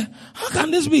prophet said, how can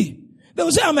this be? They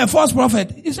will say, I'm a false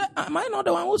prophet. He said, am I not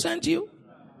the one who sent you?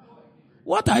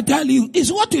 What I tell you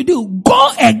is what you do.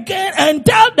 Go again and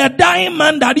tell the dying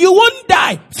man that you won't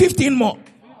die. 15 more.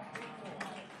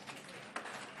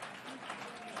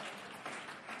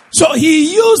 So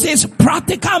he used his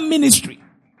practical ministry,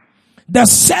 the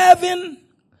serving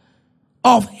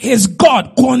of his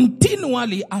God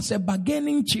continually as a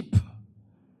bargaining chip.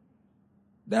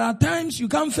 There are times you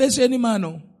can't face any man.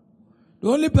 No. The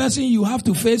only person you have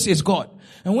to face is God.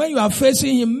 And when you are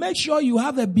facing him, make sure you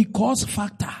have a because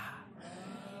factor.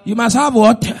 You must have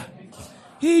what?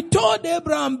 He told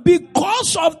Abraham,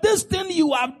 because of this thing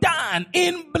you have done,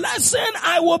 in blessing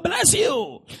I will bless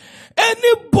you.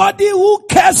 Anybody who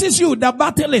curses you, the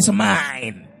battle is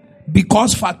mine.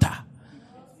 Because factor.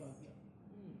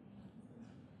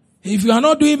 If you are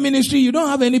not doing ministry, you don't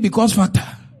have any because factor.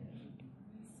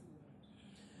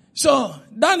 So,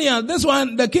 Daniel, this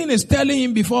one, the king is telling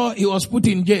him before he was put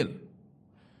in jail.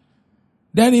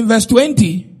 Then in verse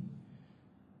 20,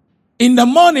 in the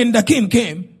morning the king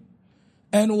came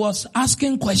and was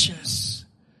asking questions.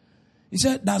 He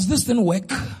said, does this thing work?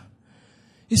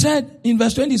 He said, in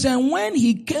verse 20, he said, when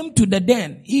he came to the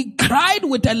den, he cried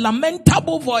with a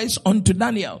lamentable voice unto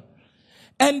Daniel.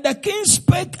 And the king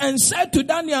spake and said to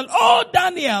Daniel, "Oh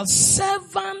Daniel,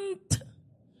 servant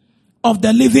of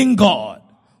the living God."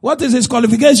 What is his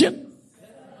qualification?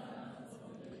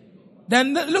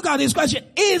 Then look at his question.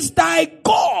 Is thy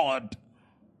God,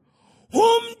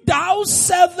 whom thou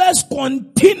servest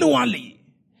continually,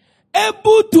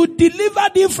 able to deliver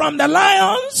thee from the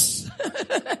lions?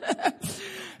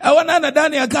 I want to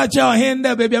Daniel catch your hand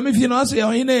there, baby. I'm if you know, say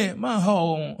your hand, man,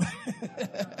 how?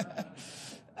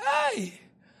 Hey,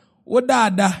 what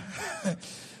that?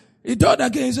 He told the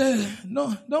king, he said,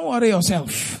 no, don't worry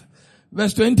yourself.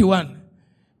 Verse 21.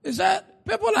 He said,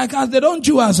 people like us, they don't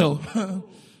chew us.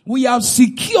 We have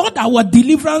secured our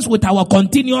deliverance with our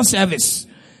continuous service.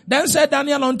 Then said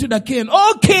Daniel unto the king,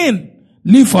 "O king,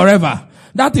 live forever."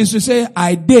 That is to say,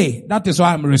 I dare. That is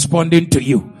why I'm responding to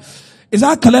you. Is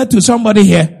that clear to somebody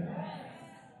here?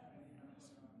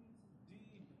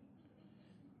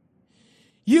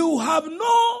 You have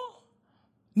no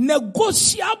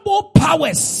negotiable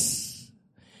powers.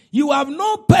 You have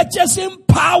no purchasing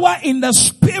power in the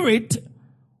spirit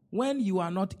when you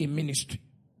are not in ministry.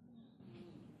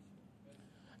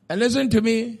 And listen to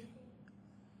me.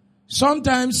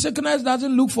 Sometimes sickness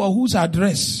doesn't look for whose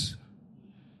address.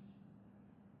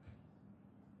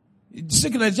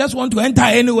 Sickness just want to enter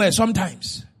anywhere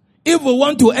sometimes. Evil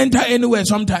want to enter anywhere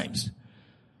sometimes.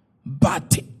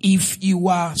 But if you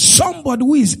are somebody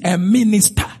who is a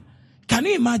minister, can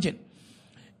you imagine?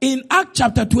 In Acts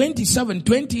chapter 27,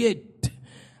 28,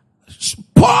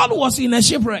 Paul was in a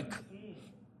shipwreck.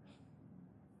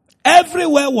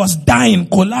 Everywhere was dying,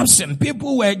 collapsing.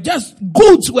 People were just,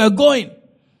 goods were going.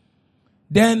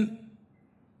 Then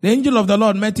the angel of the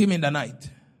Lord met him in the night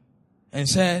and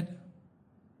said,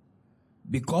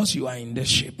 because you are in this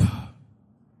ship,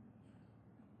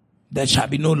 there shall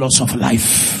be no loss of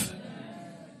life.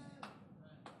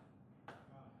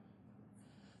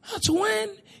 That's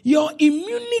when your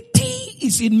immunity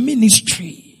is in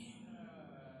ministry.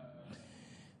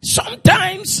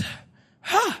 Sometimes,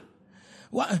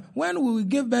 when we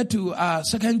gave birth to our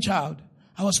second child,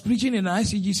 I was preaching in an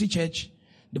ICGC church.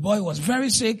 The boy was very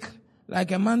sick,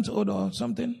 like a month old or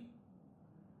something.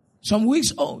 Some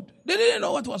weeks old. They didn't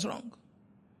know what was wrong.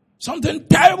 Something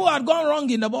terrible had gone wrong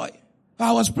in the boy.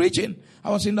 I was preaching.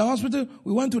 I was in the hospital.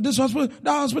 We went to this hospital,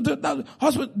 that hospital, that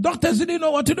hospital. Doctors didn't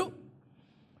know what to do.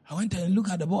 I went and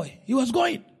looked at the boy. He was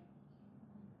going.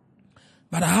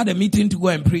 But I had a meeting to go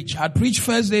and preach. I preached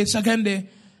first day, second day.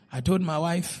 I told my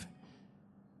wife,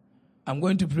 I'm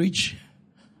going to preach.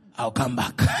 I'll come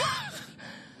back.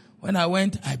 When I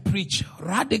went, I preached.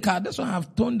 Radical. This one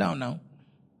I've toned down now.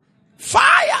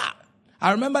 Fire!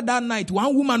 I remember that night,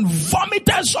 one woman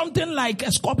vomited something like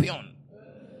a scorpion.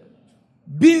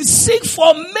 Been sick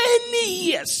for many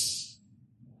years.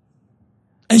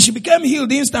 And she became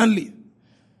healed instantly.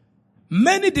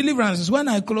 Many deliverances. When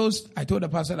I closed, I told the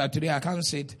pastor that today I can't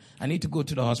sit. I need to go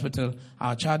to the hospital.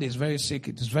 Our child is very sick.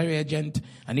 It is very urgent.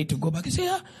 I need to go back. He said,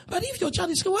 yeah, but if your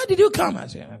child is sick, why did you come? I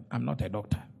said, I'm not a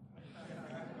doctor.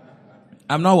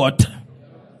 I'm not what?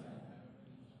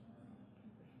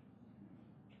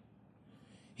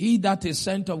 He that is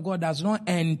sent of God does not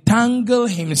entangle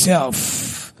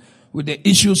himself with the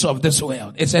issues of this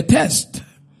world. It's a test.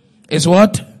 It's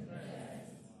what?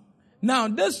 Now,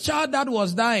 this child that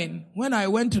was dying, when I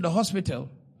went to the hospital,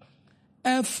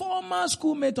 a former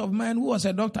schoolmate of mine who was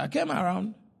a doctor came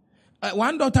around.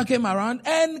 One doctor came around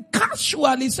and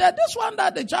casually said, this one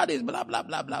that the child is blah, blah,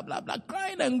 blah, blah, blah, blah,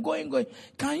 crying and going.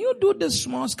 Can you do this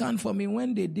small scan for me?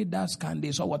 When they did that scan,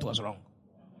 they saw what was wrong.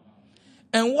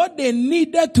 And what they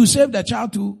needed to save the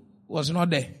child to was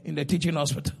not there in the teaching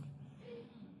hospital.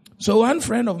 So one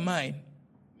friend of mine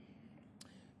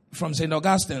from St.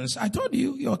 Augustine's, I told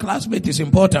you, your classmate is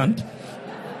important.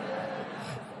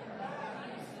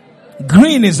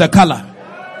 Green is the color.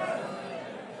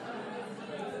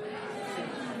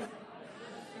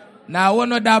 Now,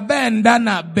 one of the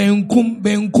Dana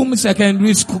Benkum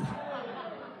Secondary School.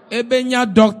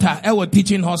 Ebenya doctor, ever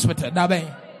teaching hospital.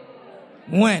 Dabe.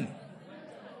 When?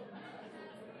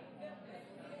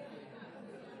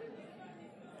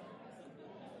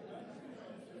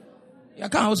 You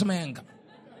can't house my.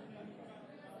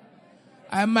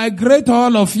 I migrate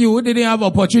all of you who didn't have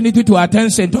opportunity to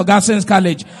attend St. Augustine's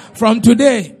College. From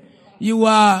today, you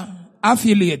are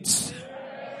affiliates.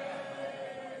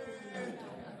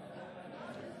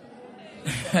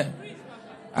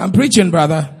 I'm preaching,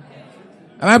 brother.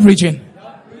 Am I preaching?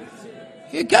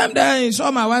 He came there and he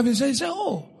saw my wife and he said,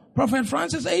 oh, Prophet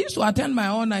Francis, I used to attend my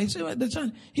honor. He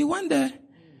said, he went there.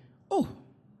 Oh,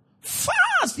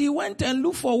 fast. He went and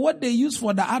looked for what they use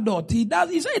for the adult. He said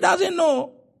he doesn't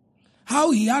know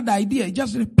how he had the idea. He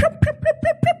just, he put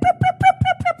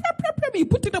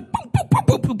it up,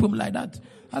 like that.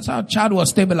 That's how child was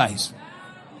stabilized.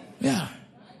 Yeah.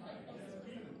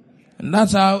 And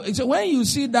that's how, it's when you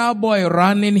see that boy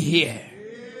running here,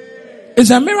 it's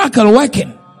a miracle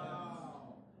working.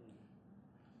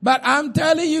 But I'm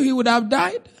telling you, he would have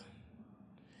died.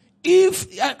 If,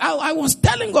 I was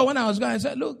telling God when I was going, I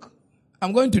said, look,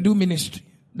 I'm going to do ministry.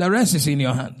 The rest is in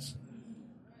your hands.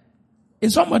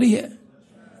 Is somebody here?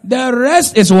 The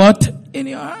rest is what? In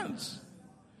your hands.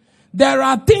 There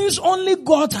are things only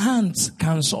God's hands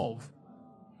can solve.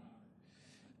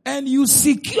 And you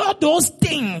secure those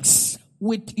things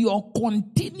with your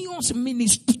continuous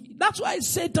ministry. That's why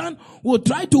Satan will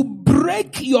try to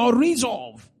break your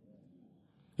resolve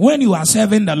when you are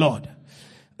serving the Lord.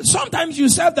 Sometimes you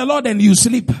serve the Lord and you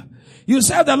sleep. You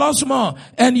serve the Lord small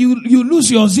and you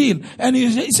lose your zeal. And you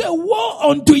say,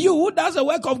 woe unto you who does the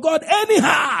work of God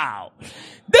anyhow.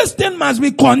 This thing must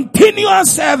be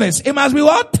continuous service. It must be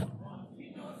what?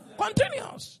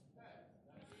 Continuous.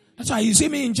 That's why you see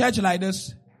me in church like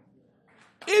this.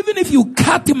 Even if you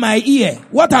cut my ear,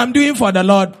 what I'm doing for the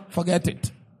Lord, forget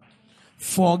it.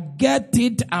 Forget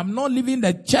it. I'm not leaving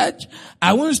the church.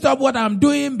 I won't stop what I'm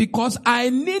doing because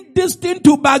I need this thing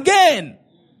to bargain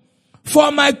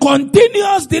for my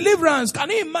continuous deliverance. Can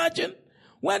you imagine?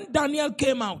 When Daniel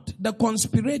came out, the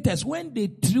conspirators, when they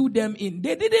threw them in,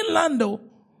 they didn't land though.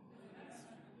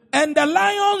 And the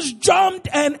lions jumped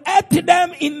and ate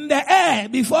them in the air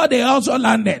before they also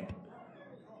landed.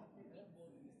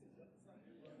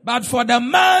 But for the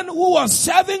man who was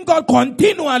serving God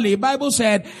continually, Bible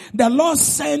said, the Lord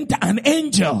sent an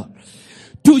angel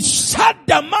to shut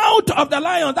the mouth of the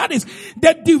lion. That is,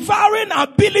 the devouring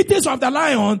abilities of the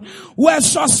lion were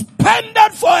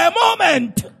suspended for a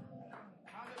moment.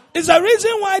 It's the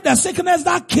reason why the sickness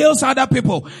that kills other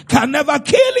people can never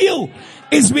kill you.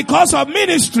 It's because of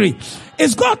ministry.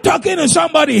 Is God talking to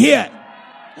somebody here?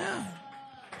 Yeah.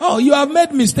 Oh, you have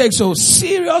made mistakes, so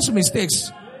serious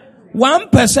mistakes.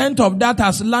 1% of that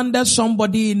has landed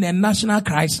somebody in a national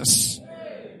crisis.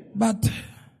 But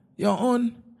your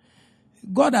own,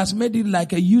 God has made it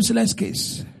like a useless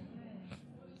case.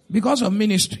 Because of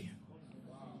ministry.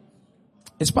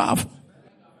 It's powerful.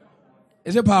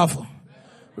 Is it powerful?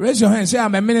 Raise your hand and say,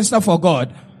 I'm a minister for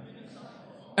God.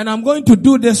 And I'm going to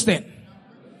do this thing.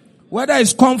 Whether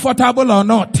it's comfortable or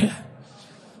not.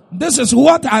 This is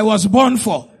what I was born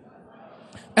for.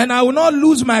 And I will not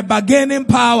lose my bargaining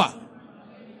power.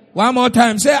 One more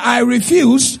time. Say, I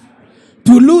refuse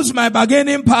to lose my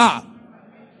bargaining power.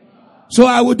 So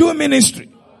I will do ministry.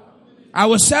 I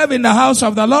will serve in the house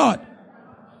of the Lord.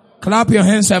 Clap your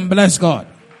hands and bless God.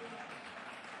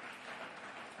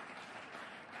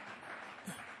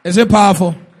 Is it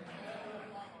powerful?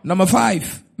 Number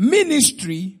 5.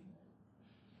 Ministry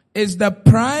is the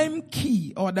prime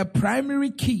key or the primary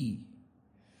key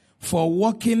for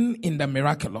walking in the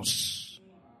miraculous.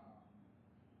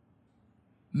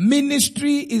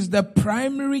 Ministry is the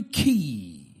primary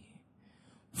key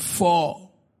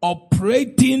for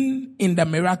operating in the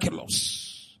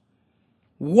miraculous.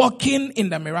 Walking in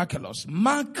the miraculous.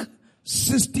 Mark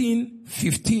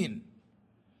 16:15.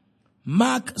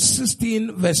 Mark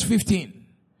 16 verse 15.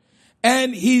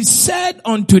 And he said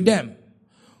unto them,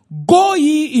 go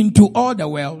ye into all the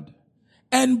world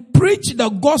and preach the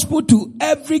gospel to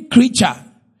every creature.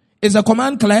 Is the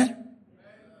command clear?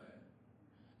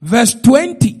 Verse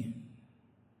 20.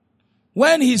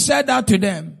 When he said that to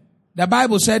them, the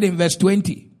Bible said in verse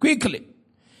 20, quickly,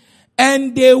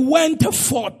 and they went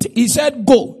forth. He said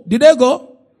go. Did they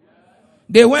go?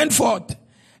 They went forth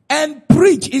and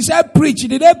preach. He said preach.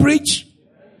 Did they preach?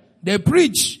 They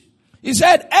preach. He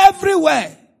said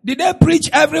everywhere. Did they preach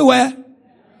everywhere?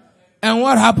 And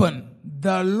what happened?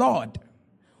 The Lord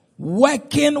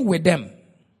working with them,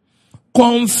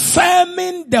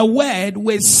 confirming the word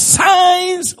with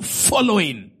signs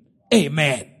following.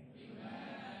 Amen.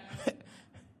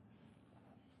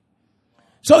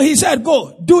 So he said,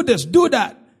 go, do this, do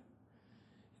that.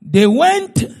 They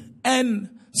went and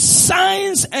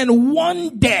signs and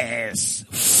wonders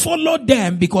followed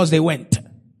them because they went.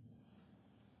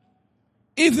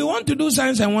 If you want to do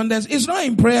signs and wonders, it's not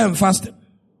in prayer and fasting.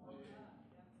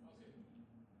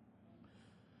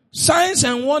 Signs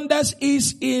and wonders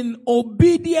is in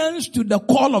obedience to the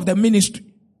call of the ministry.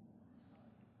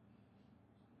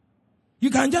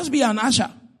 You can just be an usher,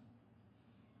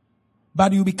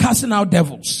 but you'll be casting out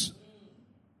devils.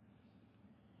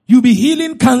 You'll be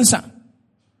healing cancer.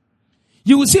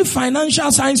 You will see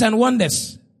financial signs and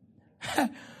wonders.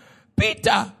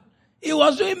 Peter, he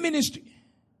was doing ministry.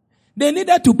 They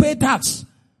needed to pay tax.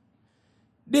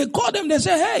 They called them, they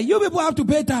said, hey, you people have to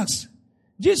pay tax.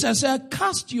 Jesus said,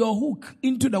 cast your hook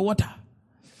into the water.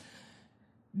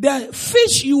 The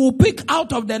fish you will pick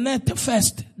out of the net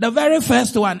first, the very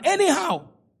first one, anyhow,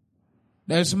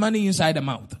 there's money inside the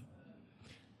mouth.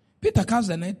 Peter cast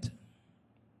the net.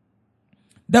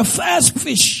 The first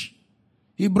fish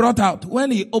he brought out,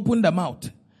 when he opened the mouth,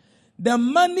 the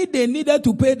money they needed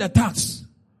to pay the tax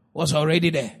was already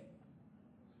there.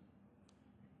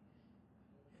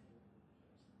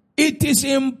 It is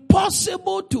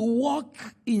impossible to walk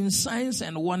in signs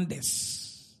and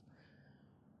wonders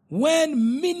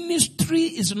when ministry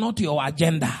is not your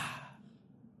agenda.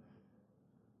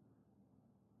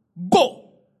 Go.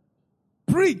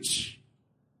 Preach.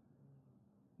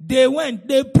 They went,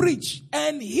 they preached,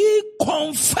 and he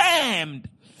confirmed.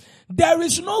 There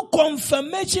is no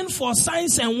confirmation for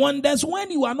signs and wonders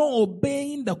when you are not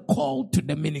obeying the call to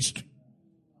the ministry.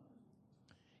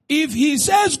 If he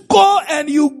says go and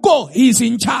you go, he's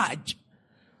in charge.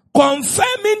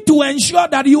 Confirming to ensure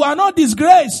that you are not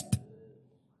disgraced.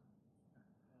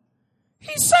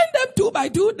 He sent them 2 by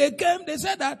 2. They came, they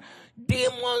said that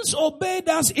demons obeyed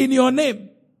us in your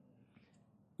name.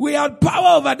 We had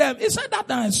power over them. He said that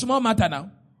now is a small matter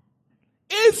now.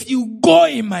 If you go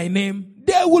in my name,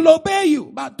 they will obey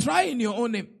you. But try in your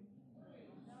own name.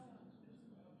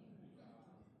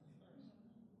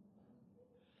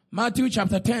 Matthew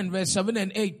chapter 10 verse 7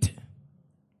 and 8.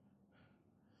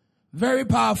 Very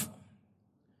powerful.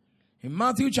 In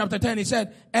Matthew chapter 10 he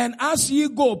said, and as ye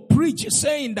go, preach,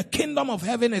 saying the kingdom of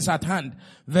heaven is at hand.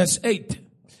 Verse 8.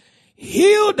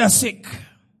 Heal the sick,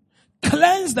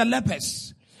 cleanse the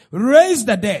lepers, raise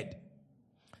the dead,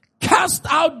 cast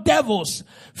out devils.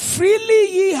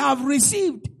 Freely ye have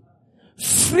received.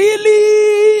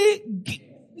 Freely.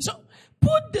 So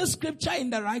put the scripture in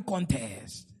the right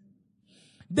context.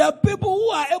 The people who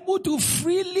are able to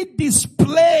freely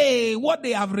display what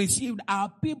they have received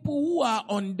are people who are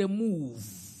on the move.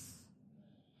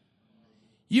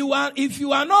 If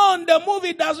you are not on the move,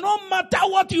 it does not matter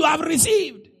what you have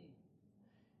received.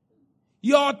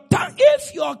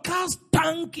 If your car's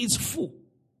tank is full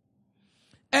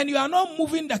and you are not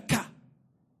moving the car,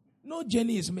 no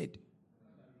journey is made.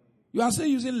 You are still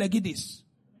using Legidis,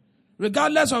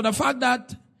 regardless of the fact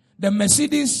that the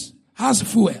Mercedes has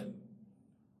fuel.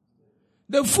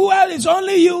 The fuel is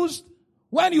only used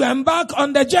when you embark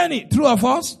on the journey. True or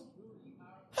false?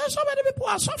 And so many people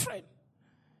are suffering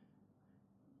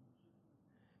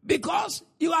because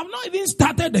you have not even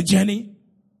started the journey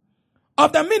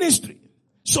of the ministry.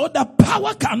 So the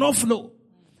power cannot flow.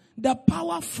 The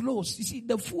power flows. You see,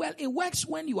 the fuel, it works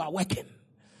when you are working.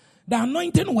 The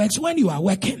anointing works when you are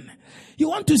working. You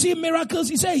want to see miracles?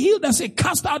 He said, heal the sick,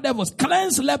 cast out devils,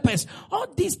 cleanse lepers. All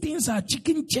these things are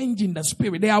chicken change in the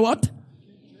spirit. They are what?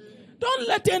 Don't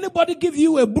let anybody give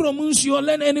you a bromuncio.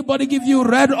 Let anybody give you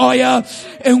red oil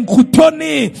and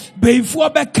kutoni before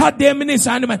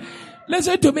the.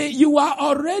 Listen to me. You are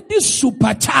already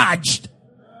supercharged.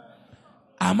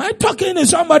 Am I talking to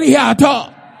somebody here at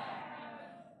all?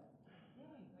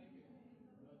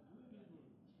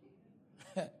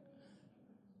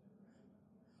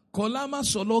 Kolama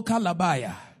soloka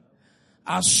labaya.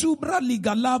 Asubra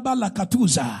ligalaba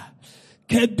lakatuza.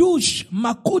 Kedush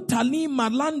makutali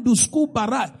malandu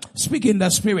skubara. Speak in the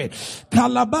spirit.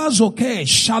 Kalabazo ke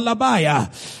shalabaya.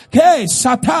 Ke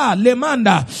sata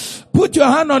lemanda. Put your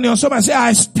hand on your stomach and say,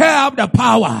 I stir up the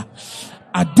power.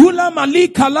 Adula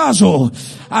malika lazo.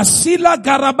 Asila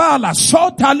garabala.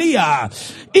 Sotalia.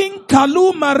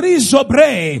 Inkalu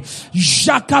marizobre.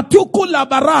 Jakatuku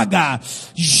labaraga.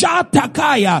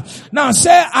 Jatakaya. Now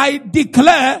say, I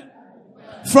declare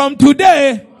from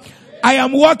today, I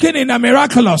am walking in a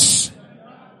miraculous.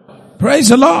 Praise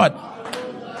the Lord.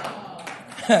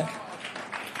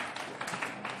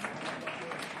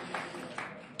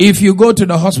 If you go to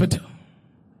the hospital,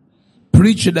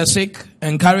 preach to the sick,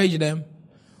 encourage them,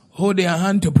 hold their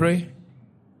hand to pray,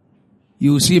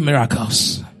 you will see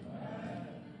miracles.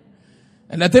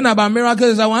 And the thing about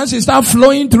miracles is that once it starts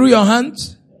flowing through your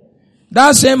hands,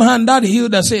 that same hand that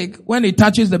healed the sick, when it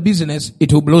touches the business,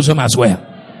 it will blossom as well.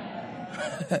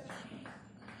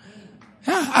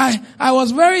 I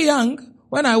was very young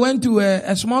when I went to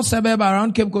a small suburb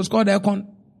around Cape Coast called Ekon.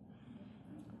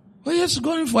 We were just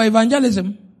going for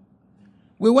evangelism.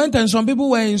 We went and some people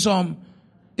were in some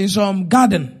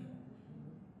garden,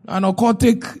 an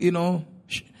occultic,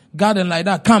 garden like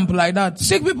that, camp like that.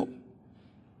 Sick people.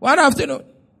 One afternoon.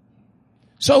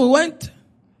 So we went.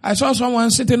 I saw someone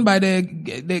sitting by the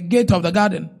gate of the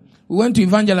garden. We went to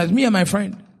evangelize, me and my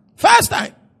friend. First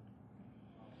time.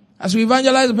 As we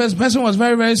evangelized, the person was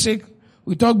very, very sick.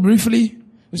 We talked briefly.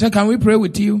 We said, can we pray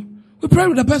with you? We prayed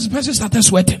with the person. The person started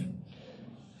sweating.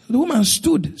 The woman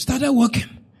started walking.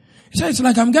 He said, it's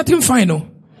like I'm getting fine. Oh.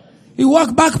 He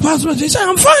walked back past me. He said,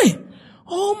 I'm fine.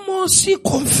 Almost see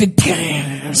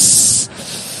confidence.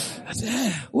 I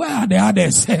said, where are the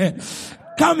others?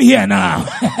 Come here now.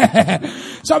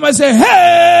 Somebody say,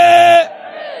 hey!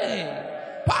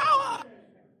 Power!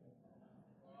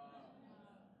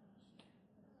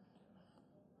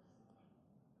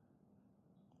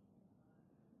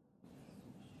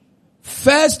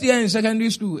 First year in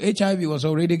secondary school, HIV was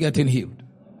already getting healed.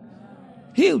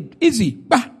 Healed. Easy.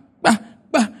 Bah.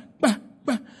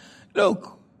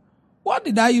 Look, what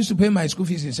did I used to pay my school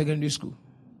fees in secondary school?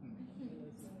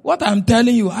 What I'm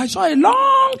telling you, I saw a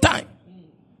long time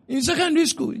in secondary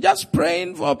school, just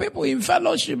praying for people in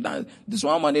fellowship. This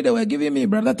one money they were giving me,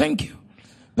 brother, thank you.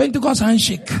 Pentecost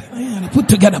handshake. Put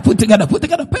together,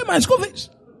 pay my school fees.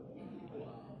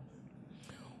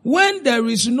 When there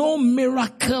is no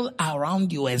miracle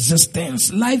around your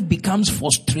existence, life becomes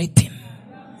frustrating.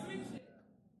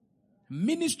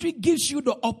 Ministry gives you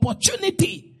the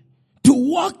opportunity to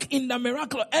walk in the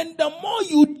miracle. And the more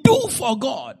you do for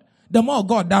God, the more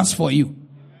God does for you.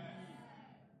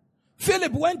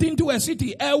 Philip went into a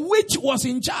city. A witch was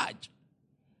in charge.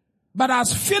 But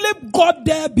as Philip got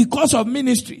there because of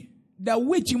ministry, the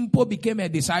witch impo became a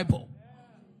disciple.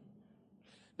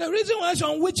 The reason why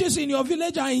some witches in your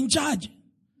village are in charge,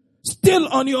 still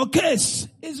on your case,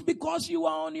 is because you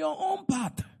are on your own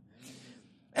path.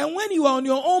 And when you are on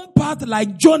your own path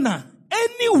like Jonah,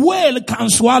 any whale can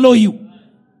swallow you.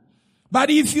 But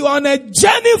if you are on a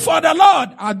journey for the Lord,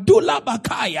 Adula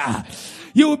Bakaya,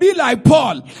 you will be like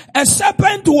Paul. A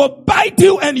serpent will bite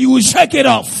you and you will shake it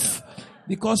off.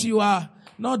 Because you are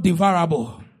not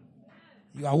devourable.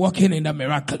 You are walking in the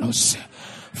miraculous.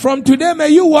 From today, may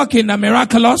you walk in the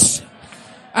miraculous.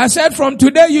 I said from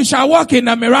today, you shall walk in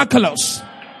the miraculous.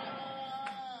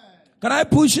 Can I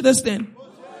push this thing?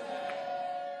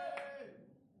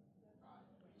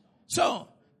 So,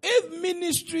 if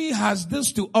ministry has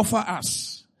this to offer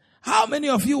us, how many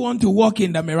of you want to walk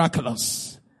in the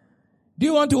miraculous? Do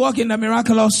you want to walk in the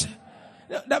miraculous?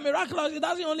 The miraculous, it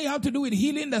doesn't only have to do with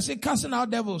healing the sick, casting out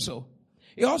devils. So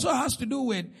it also has to do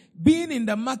with being in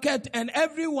the market and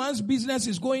everyone's business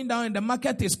is going down and the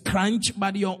market is crunch,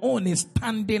 but your own is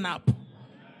standing up.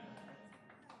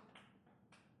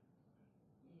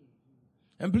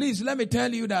 And please, let me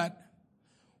tell you that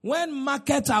when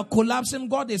markets are collapsing,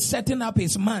 God is setting up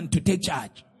his man to take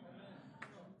charge.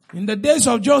 In the days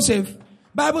of Joseph,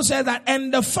 Bible says that,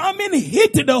 and the famine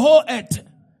hit the whole earth.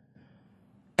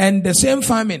 And the same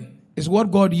famine is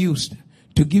what God used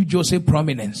to give Joseph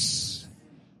prominence.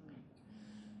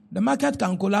 The market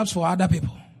can collapse for other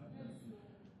people,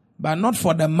 but not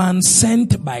for the man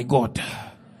sent by God,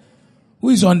 who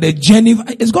is on the journey.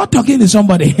 Is God talking to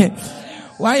somebody?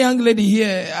 One young lady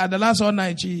here at the last all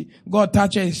night, God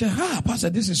touched her. She said, Pastor,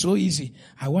 this is so easy.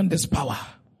 I want this power.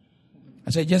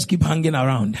 I said, just keep hanging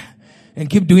around and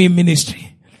keep doing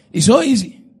ministry. It's so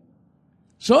easy.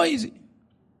 So easy.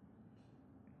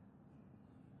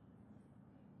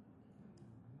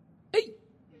 Hey.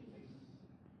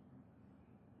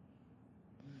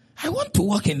 I want to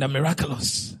walk in the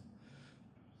miraculous.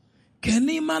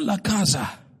 Kenima lakaza.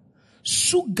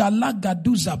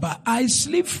 Sugalagaduzaba. I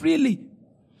sleep freely.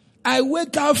 I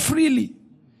wake up freely.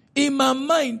 In my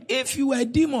mind, if you are a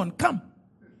demon, come.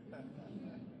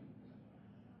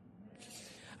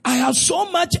 I have so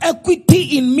much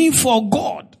equity in me for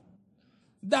God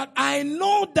that I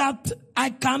know that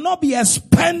I cannot be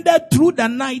expended through the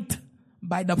night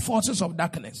by the forces of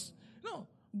darkness. No,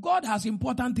 God has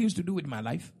important things to do with my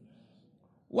life.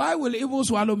 Why will evil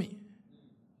swallow me?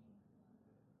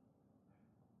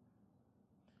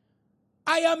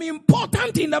 I am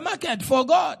important in the market for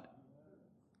God.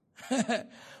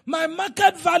 My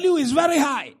market value is very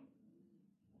high.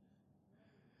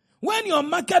 When your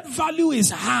market value is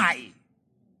high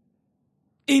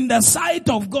in the sight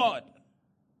of God,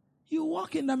 you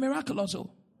walk in the miracle also.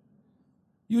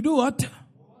 You do what?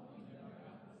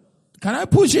 Can I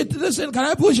push it? Listen, can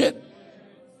I push it?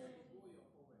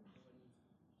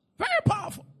 Very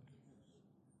powerful.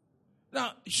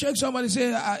 Now, shake somebody,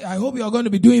 say, I hope you are going to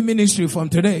be doing ministry from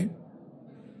today.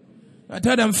 I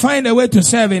tell them, find a way to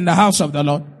serve in the house of the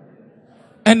Lord.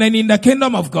 And then in the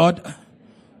kingdom of God,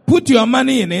 put your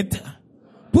money in it.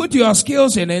 Put your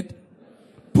skills in it.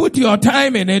 Put your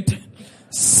time in it.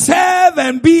 Serve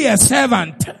and be a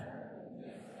servant.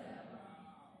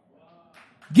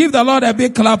 Give the Lord a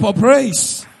big clap of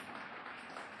praise.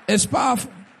 It's powerful.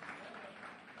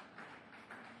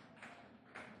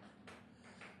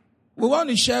 We want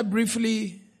to share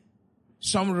briefly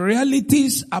some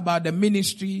realities about the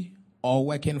ministry or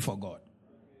working for God.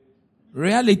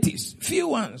 Realities. Few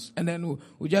ones. And then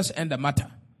we'll just end the matter.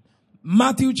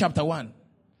 Matthew chapter 1,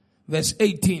 verse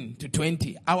 18 to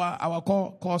 20. Our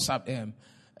core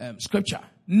scripture.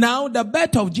 Now the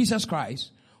birth of Jesus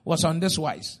Christ was on this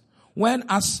wise. When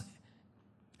as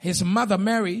his mother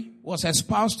Mary was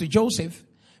espoused to Joseph,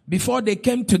 before they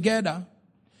came together,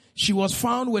 she was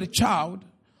found with a child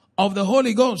of the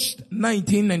Holy Ghost,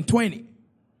 19 and 20.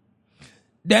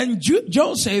 Then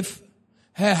Joseph,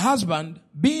 her husband,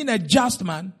 being a just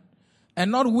man and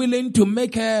not willing to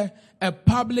make her a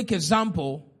public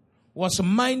example, was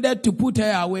minded to put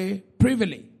her away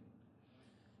privily.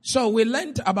 So we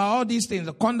learned about all these things,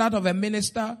 the conduct of a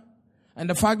minister and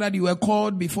the fact that you were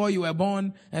called before you were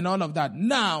born and all of that.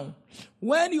 Now,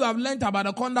 when you have learned about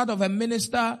the conduct of a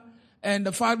minister and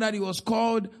the fact that he was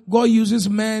called, God uses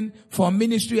men for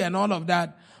ministry and all of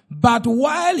that. But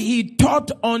while he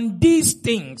taught on these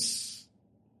things,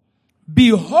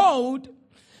 behold,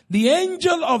 the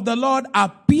angel of the Lord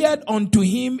appeared unto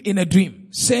him in a dream,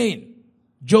 saying,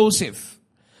 Joseph,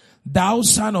 thou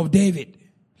son of David,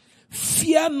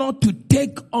 fear not to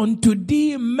take unto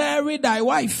thee Mary thy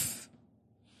wife,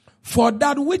 For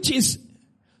that which is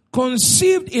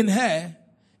conceived in her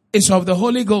is of the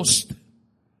Holy Ghost.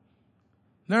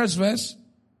 Next verse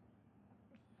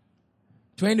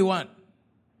 21.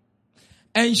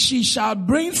 And she shall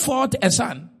bring forth a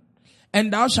son,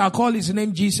 and thou shalt call his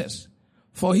name Jesus,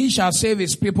 for he shall save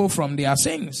his people from their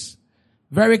sins.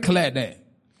 Very clear there.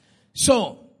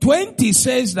 So 20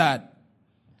 says that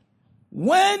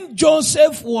when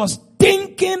Joseph was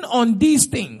thinking on these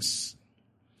things,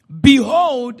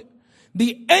 behold,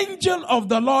 the angel of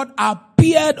the Lord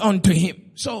appeared unto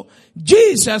him. So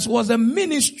Jesus was a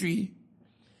ministry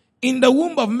in the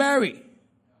womb of Mary.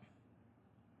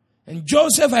 And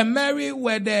Joseph and Mary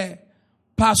were the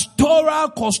pastoral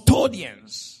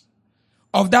custodians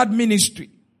of that ministry.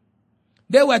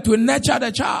 They were to nurture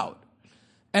the child.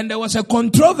 And there was a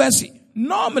controversy.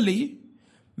 Normally,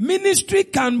 ministry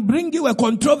can bring you a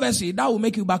controversy that will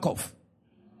make you back off.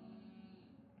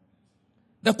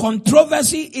 The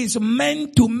controversy is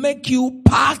meant to make you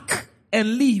pack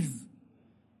and leave.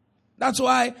 That's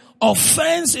why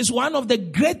offense is one of the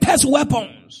greatest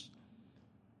weapons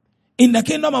in the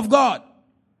kingdom of God.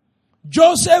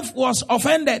 Joseph was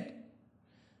offended.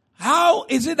 How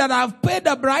is it that I've paid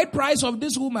the bride price of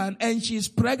this woman and she's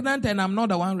pregnant and I'm not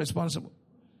the one responsible?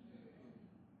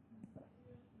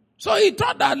 So he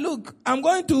thought that, look, I'm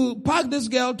going to pack this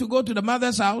girl to go to the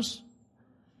mother's house.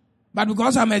 But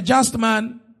because I'm a just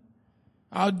man,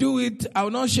 I'll do it. I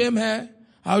will not shame her.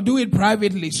 I'll do it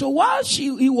privately. So while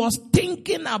he was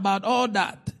thinking about all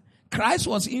that, Christ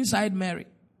was inside Mary.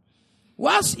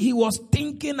 Whilst he was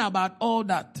thinking about all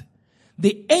that,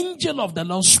 the angel of the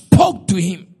Lord spoke to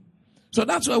him. So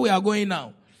that's where we are going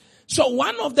now. So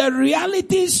one of the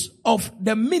realities of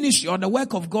the ministry or the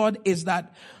work of God is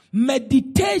that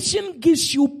meditation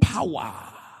gives you power.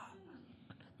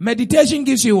 Meditation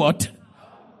gives you what?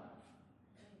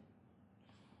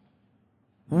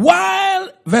 While,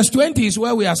 verse 20 is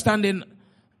where we are standing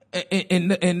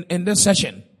in this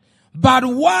session. But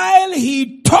while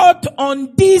he thought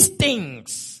on these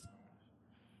things,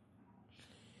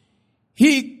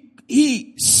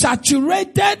 he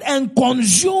saturated and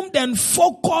consumed and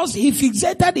focused, he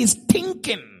fixated his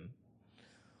thinking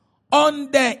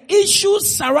on the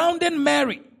issues surrounding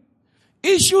Mary,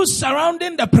 issues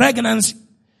surrounding the pregnancy,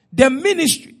 the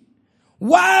ministry,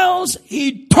 whilst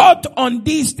he thought on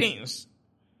these things.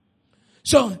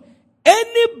 So,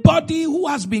 anybody who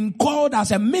has been called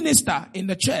as a minister in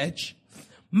the church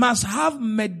must have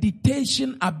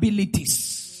meditation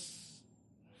abilities.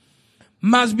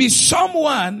 Must be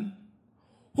someone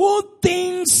who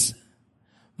thinks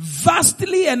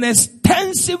vastly and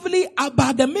extensively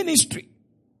about the ministry.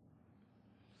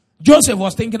 Joseph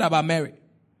was thinking about Mary,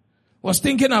 was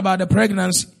thinking about the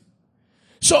pregnancy.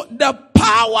 So the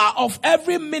power of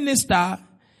every minister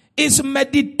is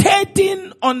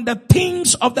meditating on the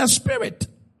things of the Spirit.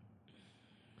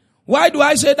 Why do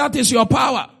I say that is your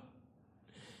power?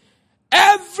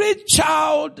 Every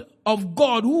child of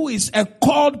God who is a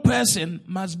called person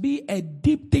must be a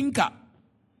deep thinker.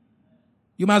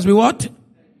 You must be what?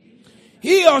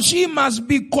 He or she must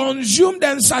be consumed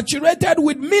and saturated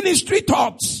with ministry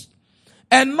thoughts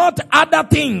and not other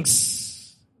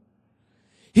things.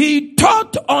 He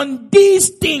thought on these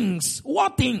things.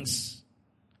 What things?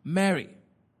 Mary,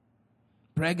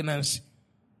 pregnancy.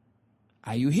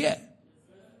 Are you here?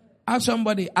 Ask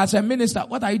somebody, as a minister,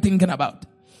 what are you thinking about?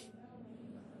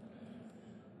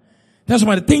 Tell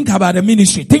somebody, think about the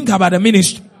ministry. Think about the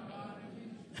ministry.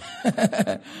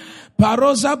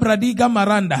 Parosa Bradiga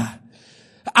Miranda.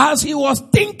 As he was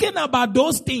thinking about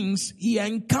those things, he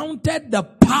encountered the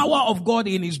power of God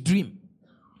in his dream.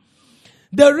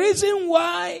 The reason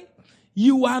why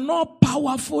you are not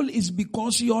powerful is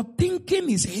because your thinking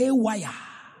is haywire.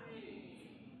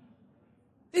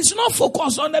 It's not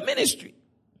focused on the ministry.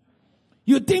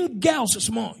 You think girls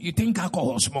small. You think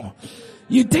alcohol small.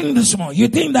 You think this small. You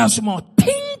think that small.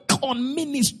 Think on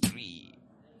ministry.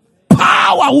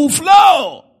 Power will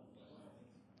flow.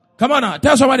 Come on now.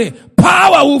 Tell somebody.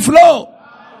 Power will flow.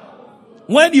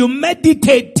 When you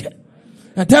meditate.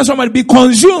 And tell somebody, be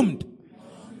consumed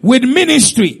with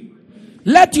ministry.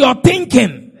 Let your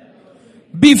thinking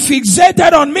be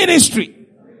fixated on ministry.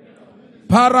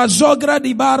 Parazogra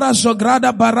dibara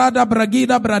zograda barada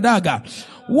bragida bradaga.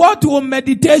 What will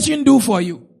meditation do for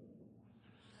you?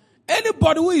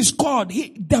 Anybody who is called,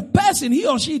 the person, he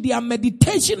or she, their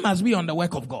meditation must be on the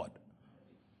work of God.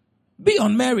 Be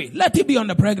on Mary. Let it be on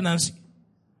the pregnancy.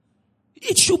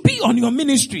 It should be on your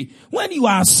ministry. When you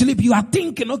are asleep, you are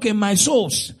thinking, okay, my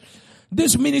souls,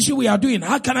 this ministry we are doing,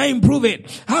 how can I improve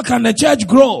it? How can the church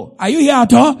grow? Are you here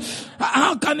at all?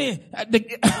 How can it?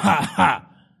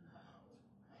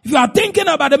 If you are thinking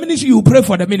about the ministry, you will pray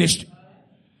for the ministry.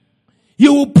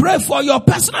 You will pray for your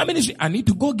personal ministry. I need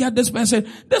to go get this person.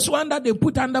 This one that they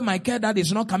put under my care that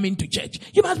is not coming to church.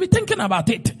 You must be thinking about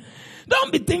it.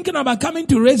 Don't be thinking about coming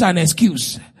to raise an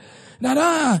excuse. That,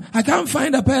 I can't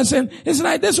find a person. It's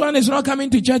like this one is not coming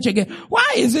to church again.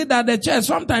 Why is it that the church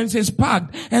sometimes is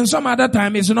packed and some other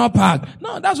time is not packed?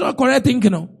 No, that's not correct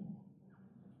thinking. No.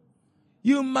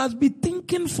 You must be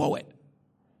thinking forward.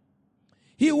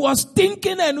 He was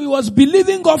thinking and he was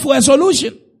believing God for a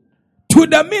solution to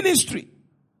the ministry.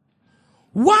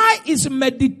 Why is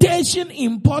meditation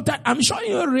important? I'm showing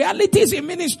you realities in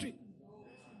ministry.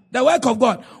 The work of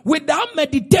God. Without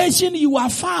meditation, you are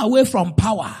far away from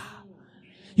power.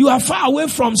 You are far away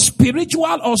from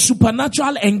spiritual or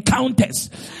supernatural encounters.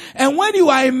 And when you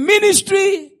are in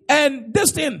ministry, and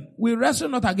this thing, we wrestle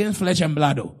not against flesh and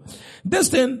blood. This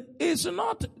thing is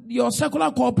not your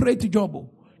secular corporate job.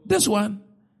 This one,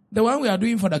 the one we are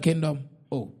doing for the kingdom.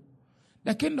 Oh,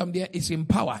 the kingdom there is in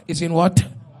power. It's in what?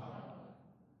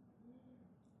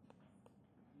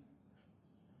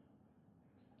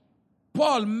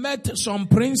 Paul met some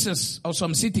princes of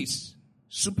some cities,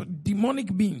 super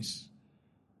demonic beings.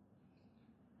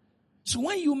 So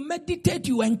when you meditate,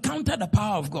 you encounter the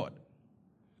power of God.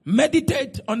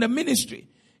 Meditate on the ministry.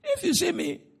 If you see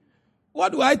me,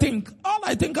 what do I think? All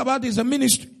I think about is the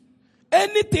ministry.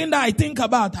 Anything that I think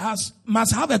about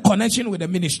must have a connection with the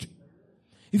ministry.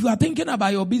 If you are thinking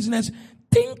about your business,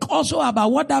 think also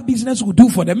about what that business will do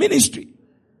for the ministry.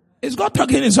 Is God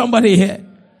talking to somebody here?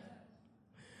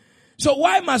 So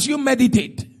why must you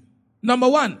meditate? Number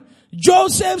one,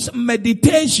 Joseph's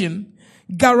meditation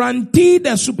guaranteed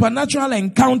a supernatural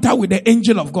encounter with the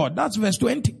angel of God. That's verse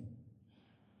 20.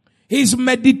 His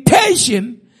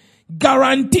meditation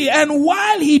guaranteed, and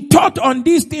while he thought on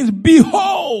these things,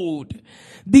 behold,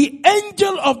 the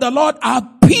angel of the Lord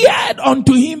appeared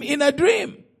unto him in a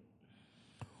dream.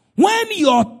 When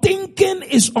your thinking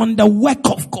is on the work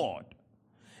of God,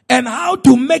 and how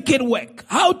to make it work,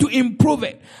 how to improve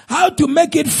it, how to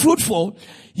make it fruitful,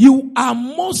 you are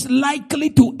most likely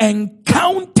to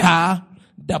encounter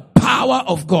the power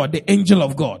of God, the angel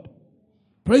of God.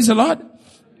 Praise the Lord.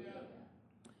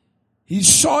 He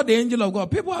saw the angel of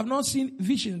God. People have not seen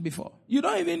visions before. You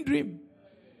don't even dream.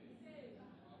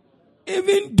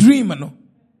 Even dream, no.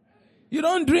 You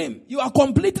don't dream. You are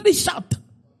completely shut.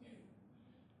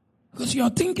 Because your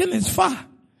thinking is far.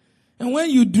 And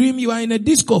when you dream, you are in a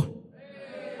disco.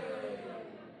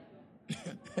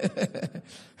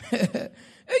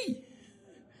 Hey.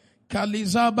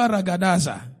 Kalizaba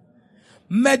Ragadaza.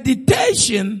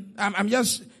 Meditation, I'm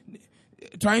just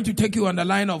trying to take you on the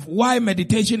line of why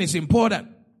meditation is important.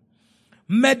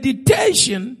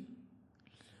 Meditation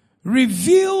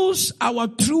reveals our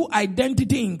true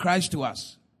identity in Christ to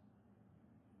us.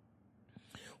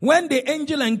 When the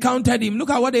angel encountered him, look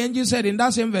at what the angel said in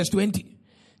that same verse 20.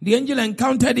 The angel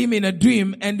encountered him in a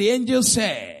dream, and the angel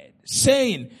said,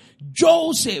 saying,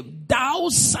 Joseph, thou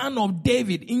son of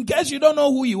David. In case you don't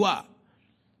know who you are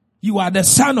the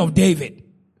son of David.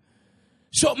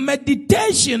 So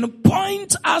meditation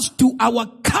points us to our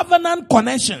covenant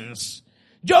connections.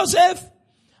 Joseph,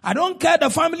 I don't care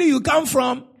the family you come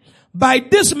from. By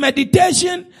this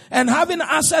meditation and having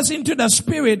access into the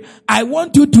Spirit, I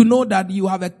want you to know that you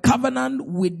have a covenant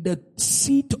with the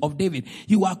seed of David.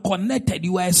 You are connected.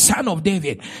 You are a son of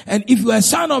David. And if you are a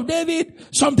son of David,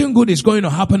 something good is going to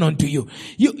happen unto you.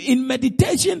 In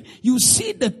meditation, you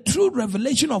see the true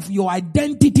revelation of your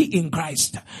identity in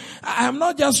Christ. I am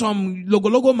not just some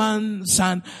logo man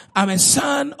son. I'm a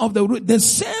son of the root, the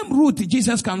same root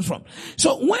Jesus comes from.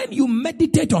 So when you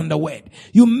meditate on the word,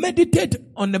 you meditate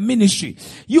on the ministry,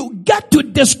 you get to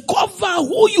discover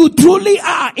who you truly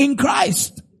are in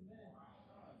Christ.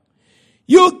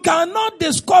 You cannot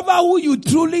discover who you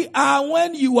truly are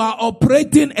when you are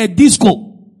operating a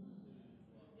disco.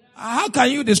 How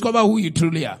can you discover who you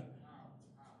truly are?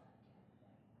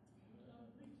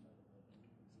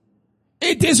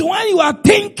 It is when you are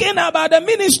thinking about the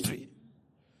ministry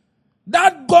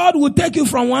that God will take you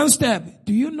from one step.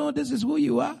 Do you know this is who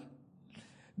you are?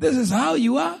 This is how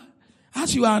you are.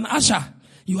 As you are an usher,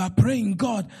 you are praying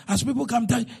God. As people come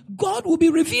to you, God will be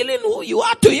revealing who you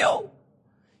are to you.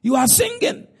 You are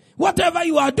singing, whatever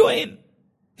you are doing.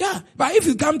 Yeah, but if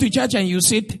you come to church and you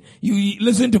sit, you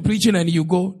listen to preaching and you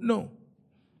go, no.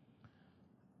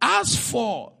 As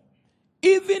for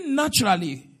even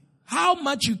naturally, how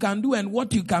much you can do and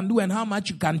what you can do and how much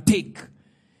you can take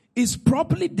is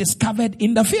properly discovered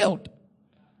in the field.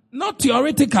 Not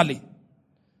theoretically.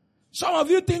 Some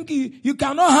of you think you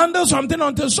cannot handle something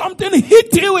until something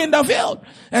hit you in the field.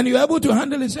 And you're able to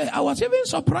handle it. Say, I was even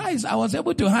surprised I was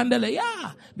able to handle it.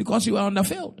 Yeah, because you were on the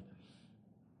field.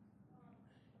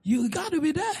 You got to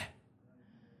be there.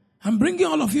 I'm bringing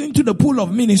all of you into the pool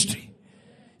of ministry.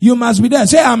 You must be there.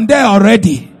 Say, I'm there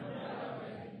already.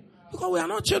 Because we are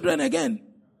not children again.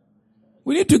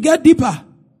 We need to get deeper.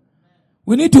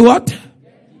 We need to what?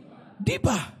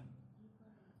 Deeper.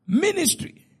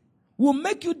 Ministry will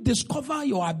make you discover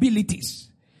your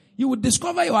abilities. You will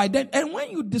discover your identity. And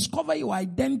when you discover your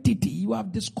identity, you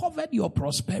have discovered your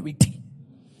prosperity.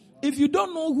 If you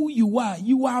don't know who you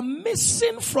are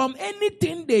missing from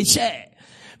anything they share.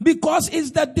 Because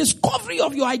it's the discovery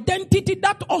of your identity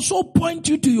that also points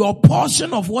you to your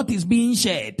portion of what is being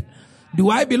shared.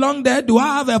 Do I belong there? Do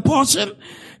I have a portion?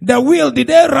 The will, did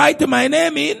they write my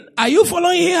name in? Are you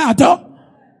following here at all?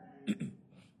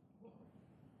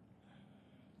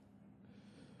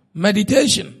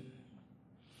 Meditation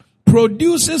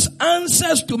produces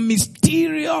answers to mysteries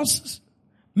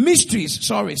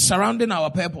surrounding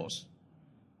our purpose.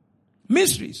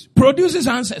 Mysteries produces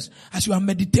answers as you are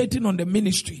meditating on the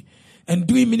ministry and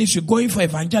doing ministry, going for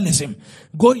evangelism,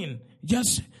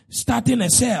 just starting a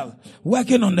cell,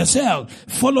 working on the cell,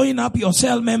 following up your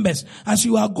cell members. As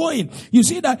you are going, you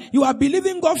see that you are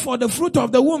believing God for the fruit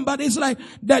of the womb, but it's like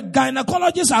the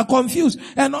gynecologists are confused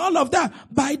and all of that.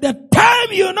 By the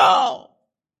time you know,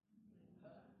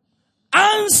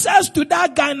 answers to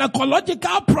that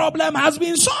gynecological problem has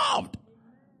been solved.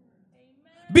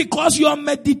 Because your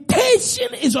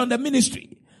meditation is on the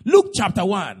ministry. Luke chapter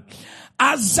 1.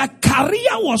 As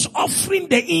Zachariah was offering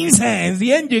the incense,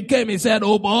 the angel came and said,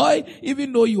 oh boy,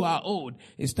 even though you are old,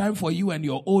 it's time for you and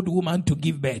your old woman to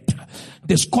give birth.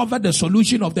 Discover the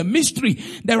solution of the mystery.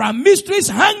 There are mysteries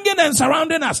hanging and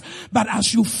surrounding us. But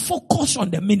as you focus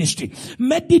on the ministry,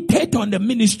 meditate on the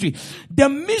ministry, the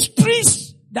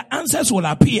mysteries, the answers will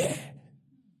appear.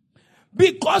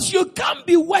 Because you can't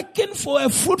be working for a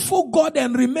fruitful God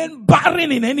and remain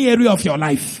barren in any area of your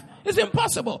life. It's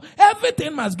impossible.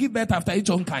 Everything must give birth after its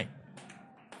own kind.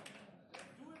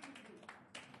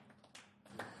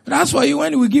 That's why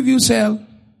when we give you cell,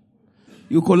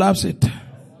 you collapse it.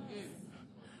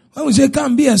 When we say,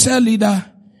 come be a cell leader,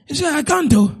 you say, I can't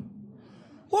do.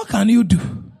 What can you do?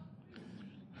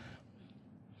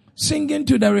 Singing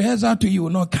to the rehearsal to you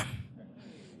will not come.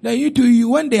 Then you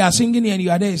when they are singing and you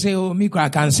are there, you say, oh, Miko, I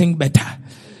can sing better.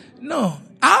 No.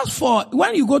 As for,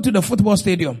 when you go to the football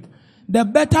stadium, the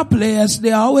better players,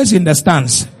 they are always in the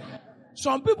stands.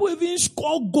 Some people even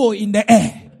score goal in the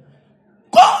air.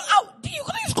 Go out. You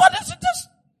couldn't score this.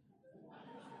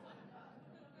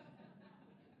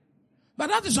 But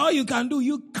that is all you can do.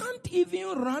 You can't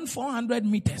even run 400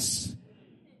 meters.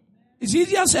 It's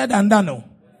easier said than done. No?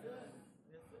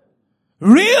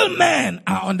 Real men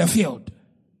are on the field.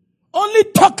 Only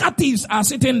talkatives are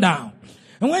sitting down.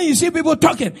 And when you see people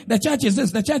talking, the church is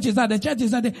this, the church is that, the church is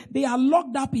that, they are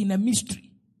locked up in a mystery.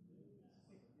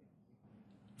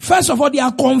 First of all, they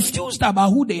are confused about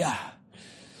who they are.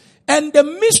 And the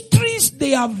mysteries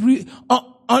they have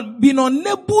been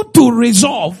unable to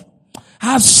resolve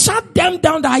has shut them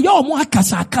down.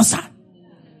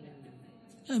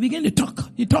 You begin to talk.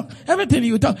 You talk. Everything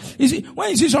you talk. You see, when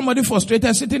you see somebody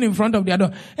frustrated sitting in front of the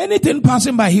door, anything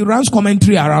passing by, he runs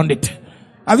commentary around it.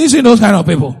 Have you seen those kind of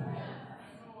people?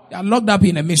 They are locked up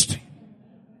in a mystery.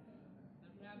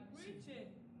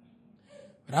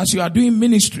 But as you are doing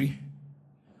ministry,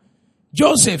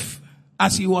 Joseph,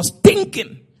 as he was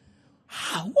thinking,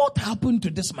 what happened to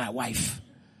this, my wife?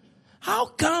 How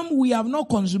come we have not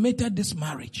consummated this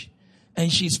marriage? And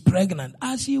she's pregnant.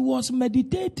 As he was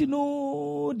meditating,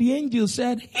 the angel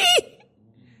said,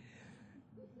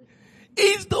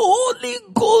 it's the Holy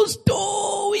Ghost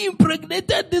who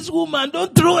impregnated this woman.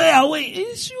 Don't throw her away.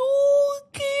 It's you.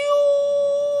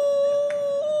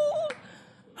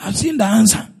 I've seen the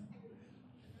answer.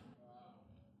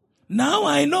 Now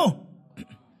I know.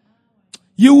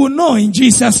 You will know in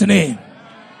Jesus' name.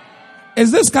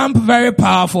 Is this camp very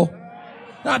powerful?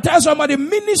 Now tell somebody,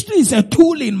 ministry is a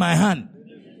tool in my hand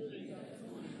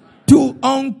to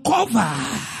uncover,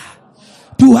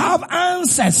 to have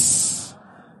answers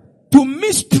to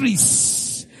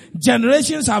mysteries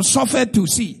generations have suffered to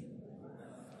see.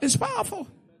 It's powerful.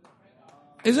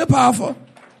 Is it powerful?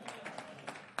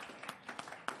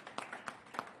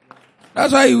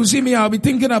 That's why you see me, I'll be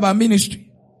thinking about ministry.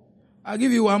 I'll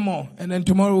give you one more and then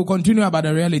tomorrow we'll continue about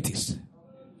the realities.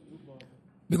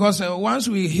 Because once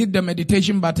we hit the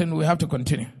meditation button, we have to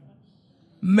continue.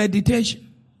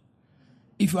 Meditation.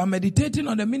 If you are meditating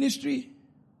on the ministry,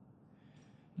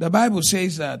 the Bible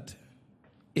says that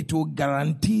it will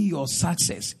guarantee your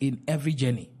success in every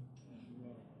journey.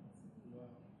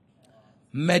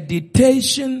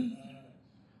 Meditation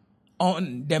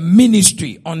on the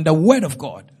ministry, on the word of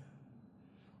God,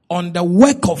 on the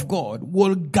work of God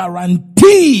will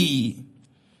guarantee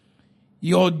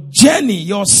your journey,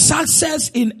 your success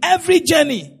in every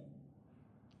journey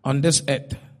on this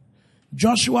earth.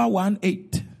 Joshua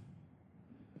 1:8.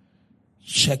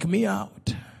 Check me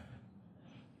out.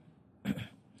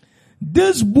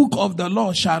 This book of the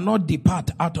law shall not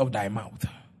depart out of thy mouth,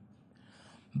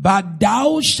 but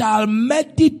thou shalt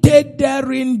meditate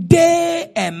therein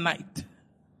day and night.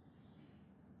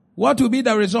 What will be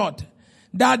the result?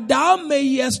 That thou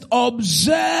mayest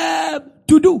observe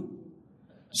to do.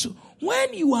 So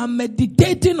when you are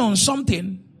meditating on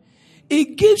something,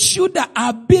 it gives you the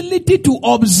ability to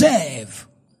observe.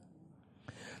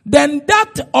 Then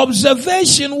that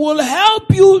observation will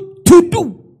help you to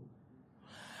do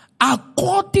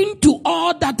according to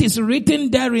all that is written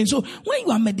therein. So when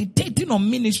you are meditating on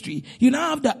ministry, you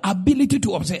now have the ability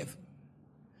to observe.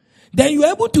 Then you're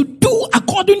able to do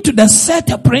according to the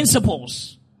set of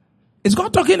principles. Is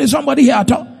God talking to somebody here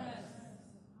at all?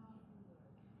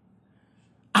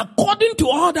 According to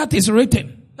all that is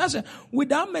written. That's it.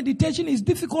 Without meditation, it's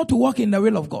difficult to walk in the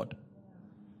will of God.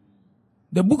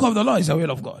 The book of the law is the will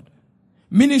of God.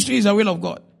 Ministry is the will of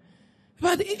God.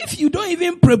 But if you don't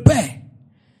even prepare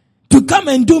to come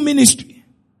and do ministry,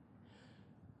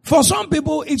 for some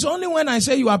people, it's only when I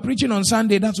say you are preaching on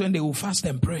Sunday, that's when they will fast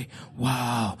and pray.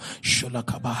 Wow.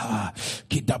 Sholakabaha,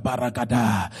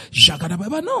 kitabaragada, shakadaba.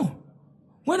 But no.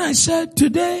 When I said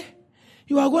today,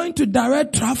 you are going to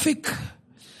direct traffic,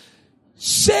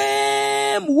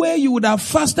 same way you would have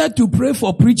fasted to pray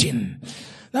for preaching.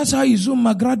 That's how you zoom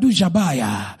Magradu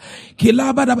Jabaya.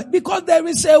 Because there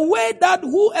is a way that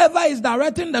whoever is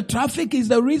directing the traffic is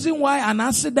the reason why an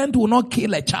accident will not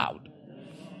kill a child.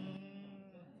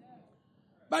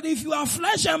 But if you are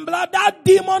flesh and blood, that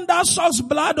demon that sucks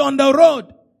blood on the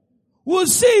road will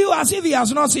see you as if he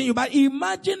has not seen you. But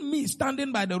imagine me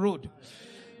standing by the road,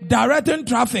 directing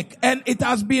traffic, and it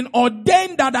has been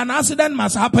ordained that an accident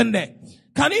must happen there.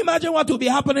 Can you imagine what will be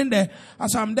happening there?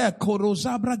 As I'm there,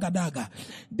 Korozabra Gadaga.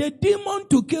 The demon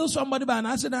to kill somebody by an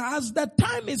accident, as the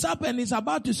time is up and is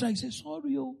about to strike, say,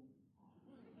 sorry, oh.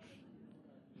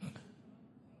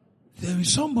 There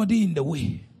is somebody in the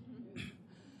way.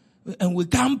 And we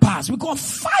can't pass. We got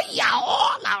fire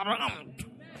all around.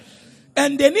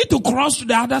 And they need to cross to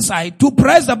the other side to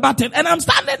press the button. And I'm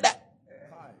standing there.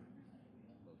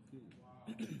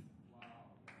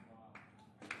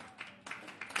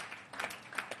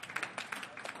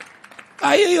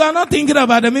 You are not thinking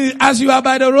about the minute. As you are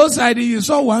by the roadside, you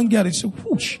saw one girl. You said,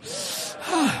 whoosh.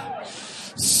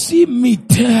 See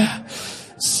meat.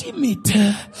 See meat.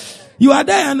 You are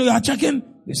there and you are checking.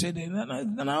 They said,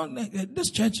 now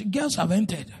this church, girls have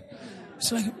entered.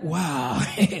 It's like, wow.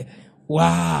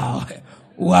 Wow.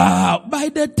 Wow. By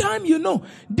the time you know,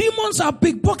 demons have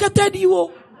pickpocketed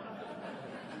you.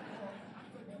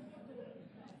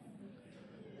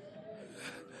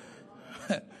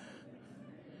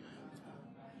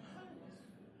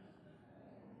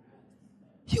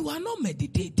 You are not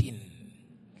meditating.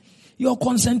 Your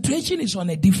concentration is on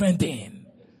a different thing.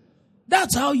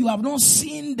 That's how you have not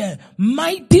seen the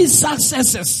mighty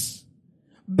successes.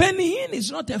 Benny Hinn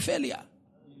is not a failure.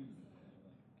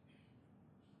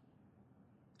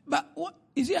 But what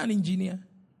is he, an engineer?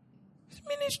 It's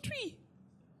ministry.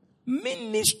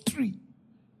 Ministry.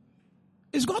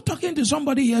 Is God talking to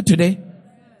somebody here today?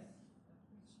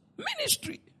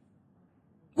 Ministry.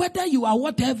 Whether you are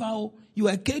whatever, you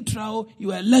are a caterer,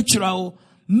 you are a lecturer,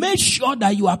 make sure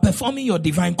that you are performing your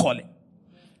divine calling.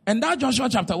 And that Joshua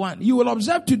chapter 1, you will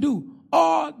observe to do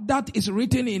all that is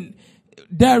written in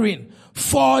therein.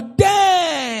 For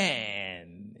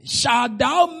then shalt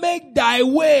thou make thy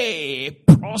way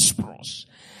prosperous,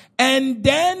 and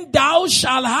then thou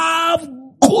shalt have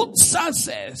good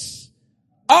success.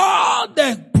 All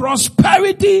the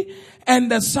prosperity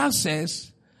and the success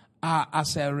are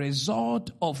as a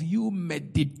result of you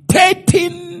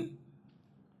meditating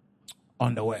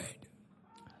on the word.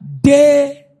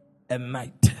 Day and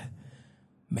night.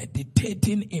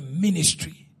 Meditating in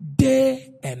ministry.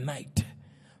 Day and night.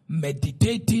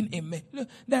 Meditating in...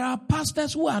 There are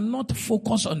pastors who are not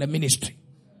focused on the ministry.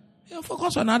 They are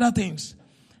focused on other things.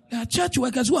 There are church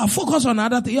workers who are focused on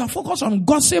other things. You are focused on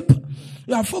gossip.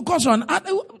 You are focused on...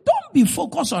 Don't be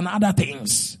focused on other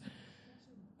things.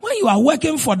 When you are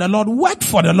working for the Lord, work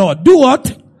for the Lord. Do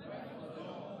what?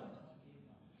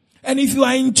 And if you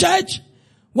are in church,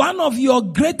 one of your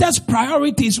greatest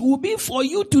priorities will be for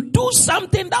you to do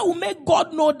something that will make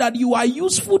God know that you are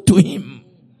useful to Him.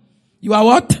 You are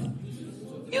what?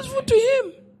 Useful to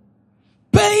him.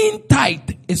 Paying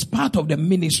tithe is part of the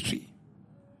ministry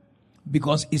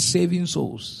because it's saving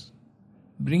souls.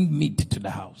 Bring meat to the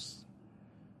house.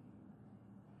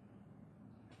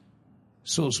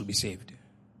 Souls will be saved.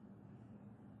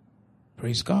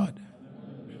 Praise God.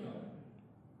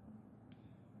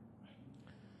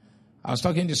 I was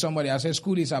talking to somebody. I said,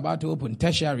 school is about to open.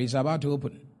 Tertiary is about to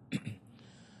open.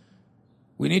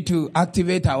 We need to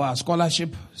activate our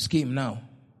scholarship scheme now.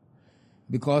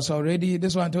 Because already,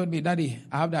 this one told me, Daddy,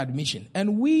 I have the admission.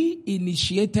 And we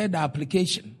initiated the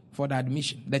application for the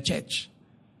admission, the church.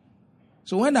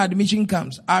 So when the admission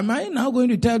comes, am I now going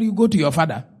to tell you, go to your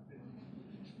father?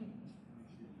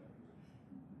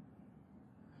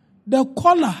 The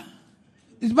caller,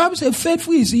 the Bible says,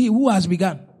 faithful is he who has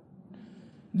begun.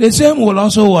 The same will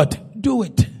also what? Do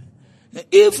it.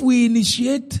 If we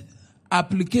initiate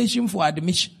application for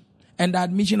admission and the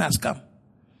admission has come,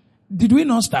 did we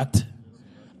not start?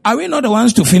 Are we not the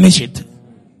ones to finish it?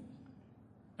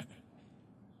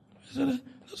 So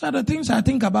those are the things I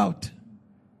think about.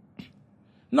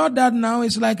 Not that now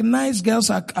it's like nice girls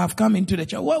have come into the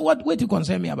church. What do you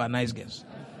concern me about nice girls?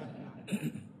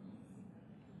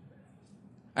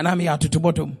 And I'm here to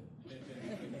bottom.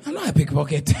 I'm not a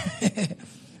pickpocket.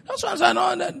 That's why I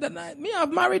know that me,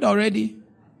 I've married already.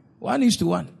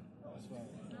 1:1.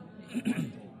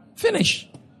 Finish.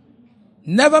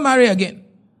 Never marry again.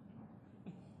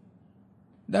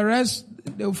 The rest,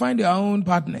 they'll find their own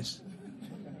partners.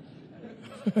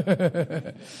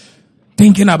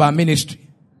 Thinking about ministry.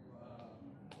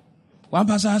 One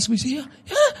pastor asked me, too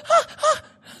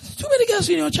many girls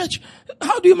in your church.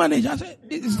 How do you manage? I said,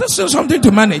 is this still something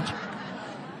to manage?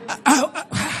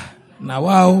 Now,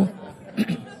 wow.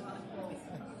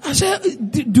 I said,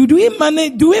 do we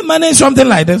manage something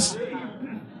like this?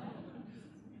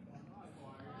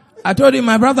 I told him,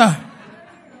 my brother,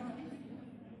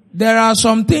 there are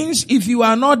some things, if you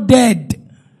are not dead,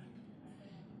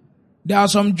 there are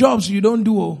some jobs you don't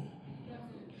do.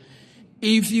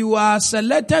 If you are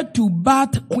selected to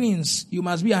bath queens, you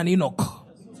must be an Enoch.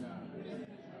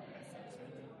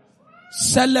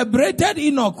 Celebrated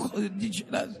Enoch.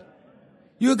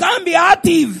 You can't be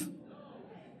active.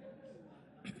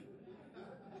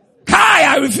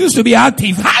 I refuse to be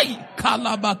active. Hi!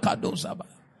 Kalabakadosaba.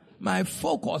 My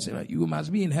focus, you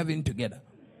must be in heaven together.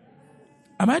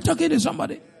 Am I talking to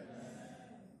somebody?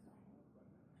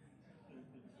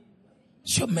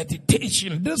 So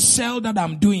meditation, this cell that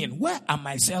I'm doing, where are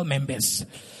my cell members?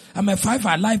 I'm a 5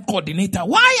 Alive coordinator.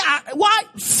 Why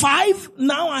 5?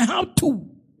 Now I have 2.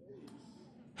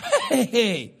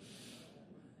 Hey.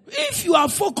 If you are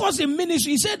focused in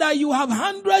ministry, say that you have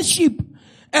 100 sheep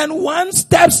and 1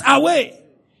 steps away.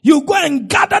 You go and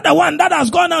gather the one that has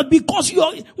gone out because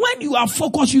when you are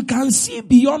focused, you can see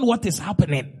beyond what is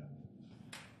happening.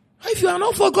 If you are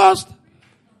not focused,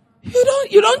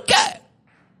 you don't care.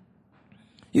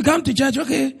 You come to church,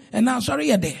 okay, and now sorry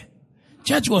you're there.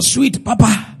 Church was sweet,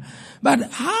 Papa.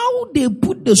 But how they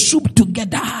put the soup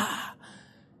together,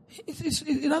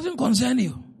 it doesn't concern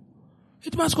you.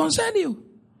 It must concern you.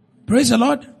 Praise the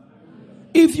Lord.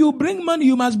 If you bring money,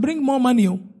 you must bring more money.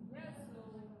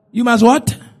 You must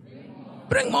what?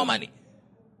 Bring more money.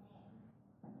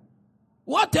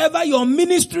 Whatever your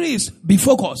ministry is, be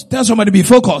focused. Tell somebody, be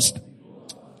focused.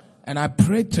 And I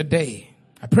pray today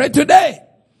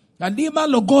that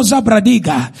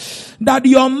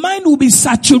your mind will be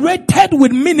saturated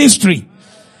with ministry.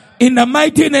 In the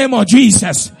mighty name of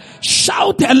Jesus.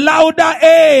 Shout a louder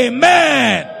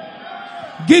amen.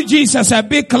 Give Jesus a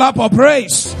big clap of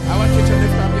praise. I want you to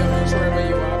lift up your hands wherever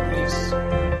you are, please.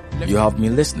 You have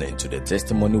been listening to the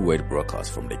Testimony Word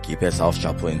broadcast from the Keepers House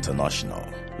Chapel International,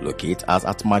 located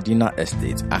at Medina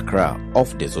Estate, Accra,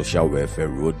 off the Social Welfare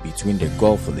Road between the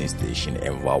Gulf Filling Station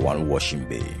and Vawan Washing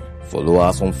Bay. Follow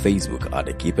us on Facebook at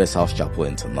the Keepers House Chapel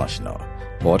International,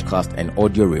 podcast and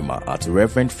audio rema at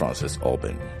Reverend Francis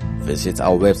Alban. Visit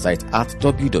our website at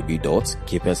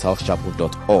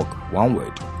www.keepershousechapel.org, one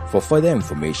word. For further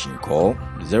information, call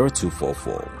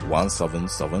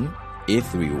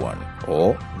 0244-177-831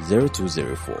 or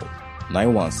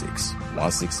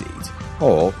 0204-916-168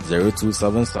 or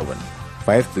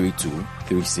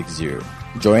 0277-532-360.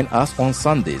 Join us on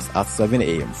Sundays at 7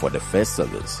 a.m. for the first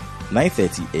service,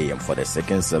 9:30 a.m. for the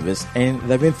second service, and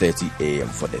 11:30 a.m.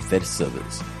 for the third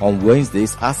service. On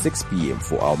Wednesdays at 6 p.m.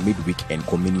 for our midweek and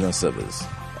communion service.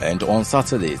 And on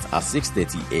Saturdays at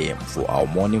 6:30 a.m. for our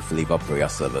morning flavor prayer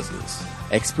services.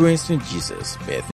 Experiencing Jesus, birth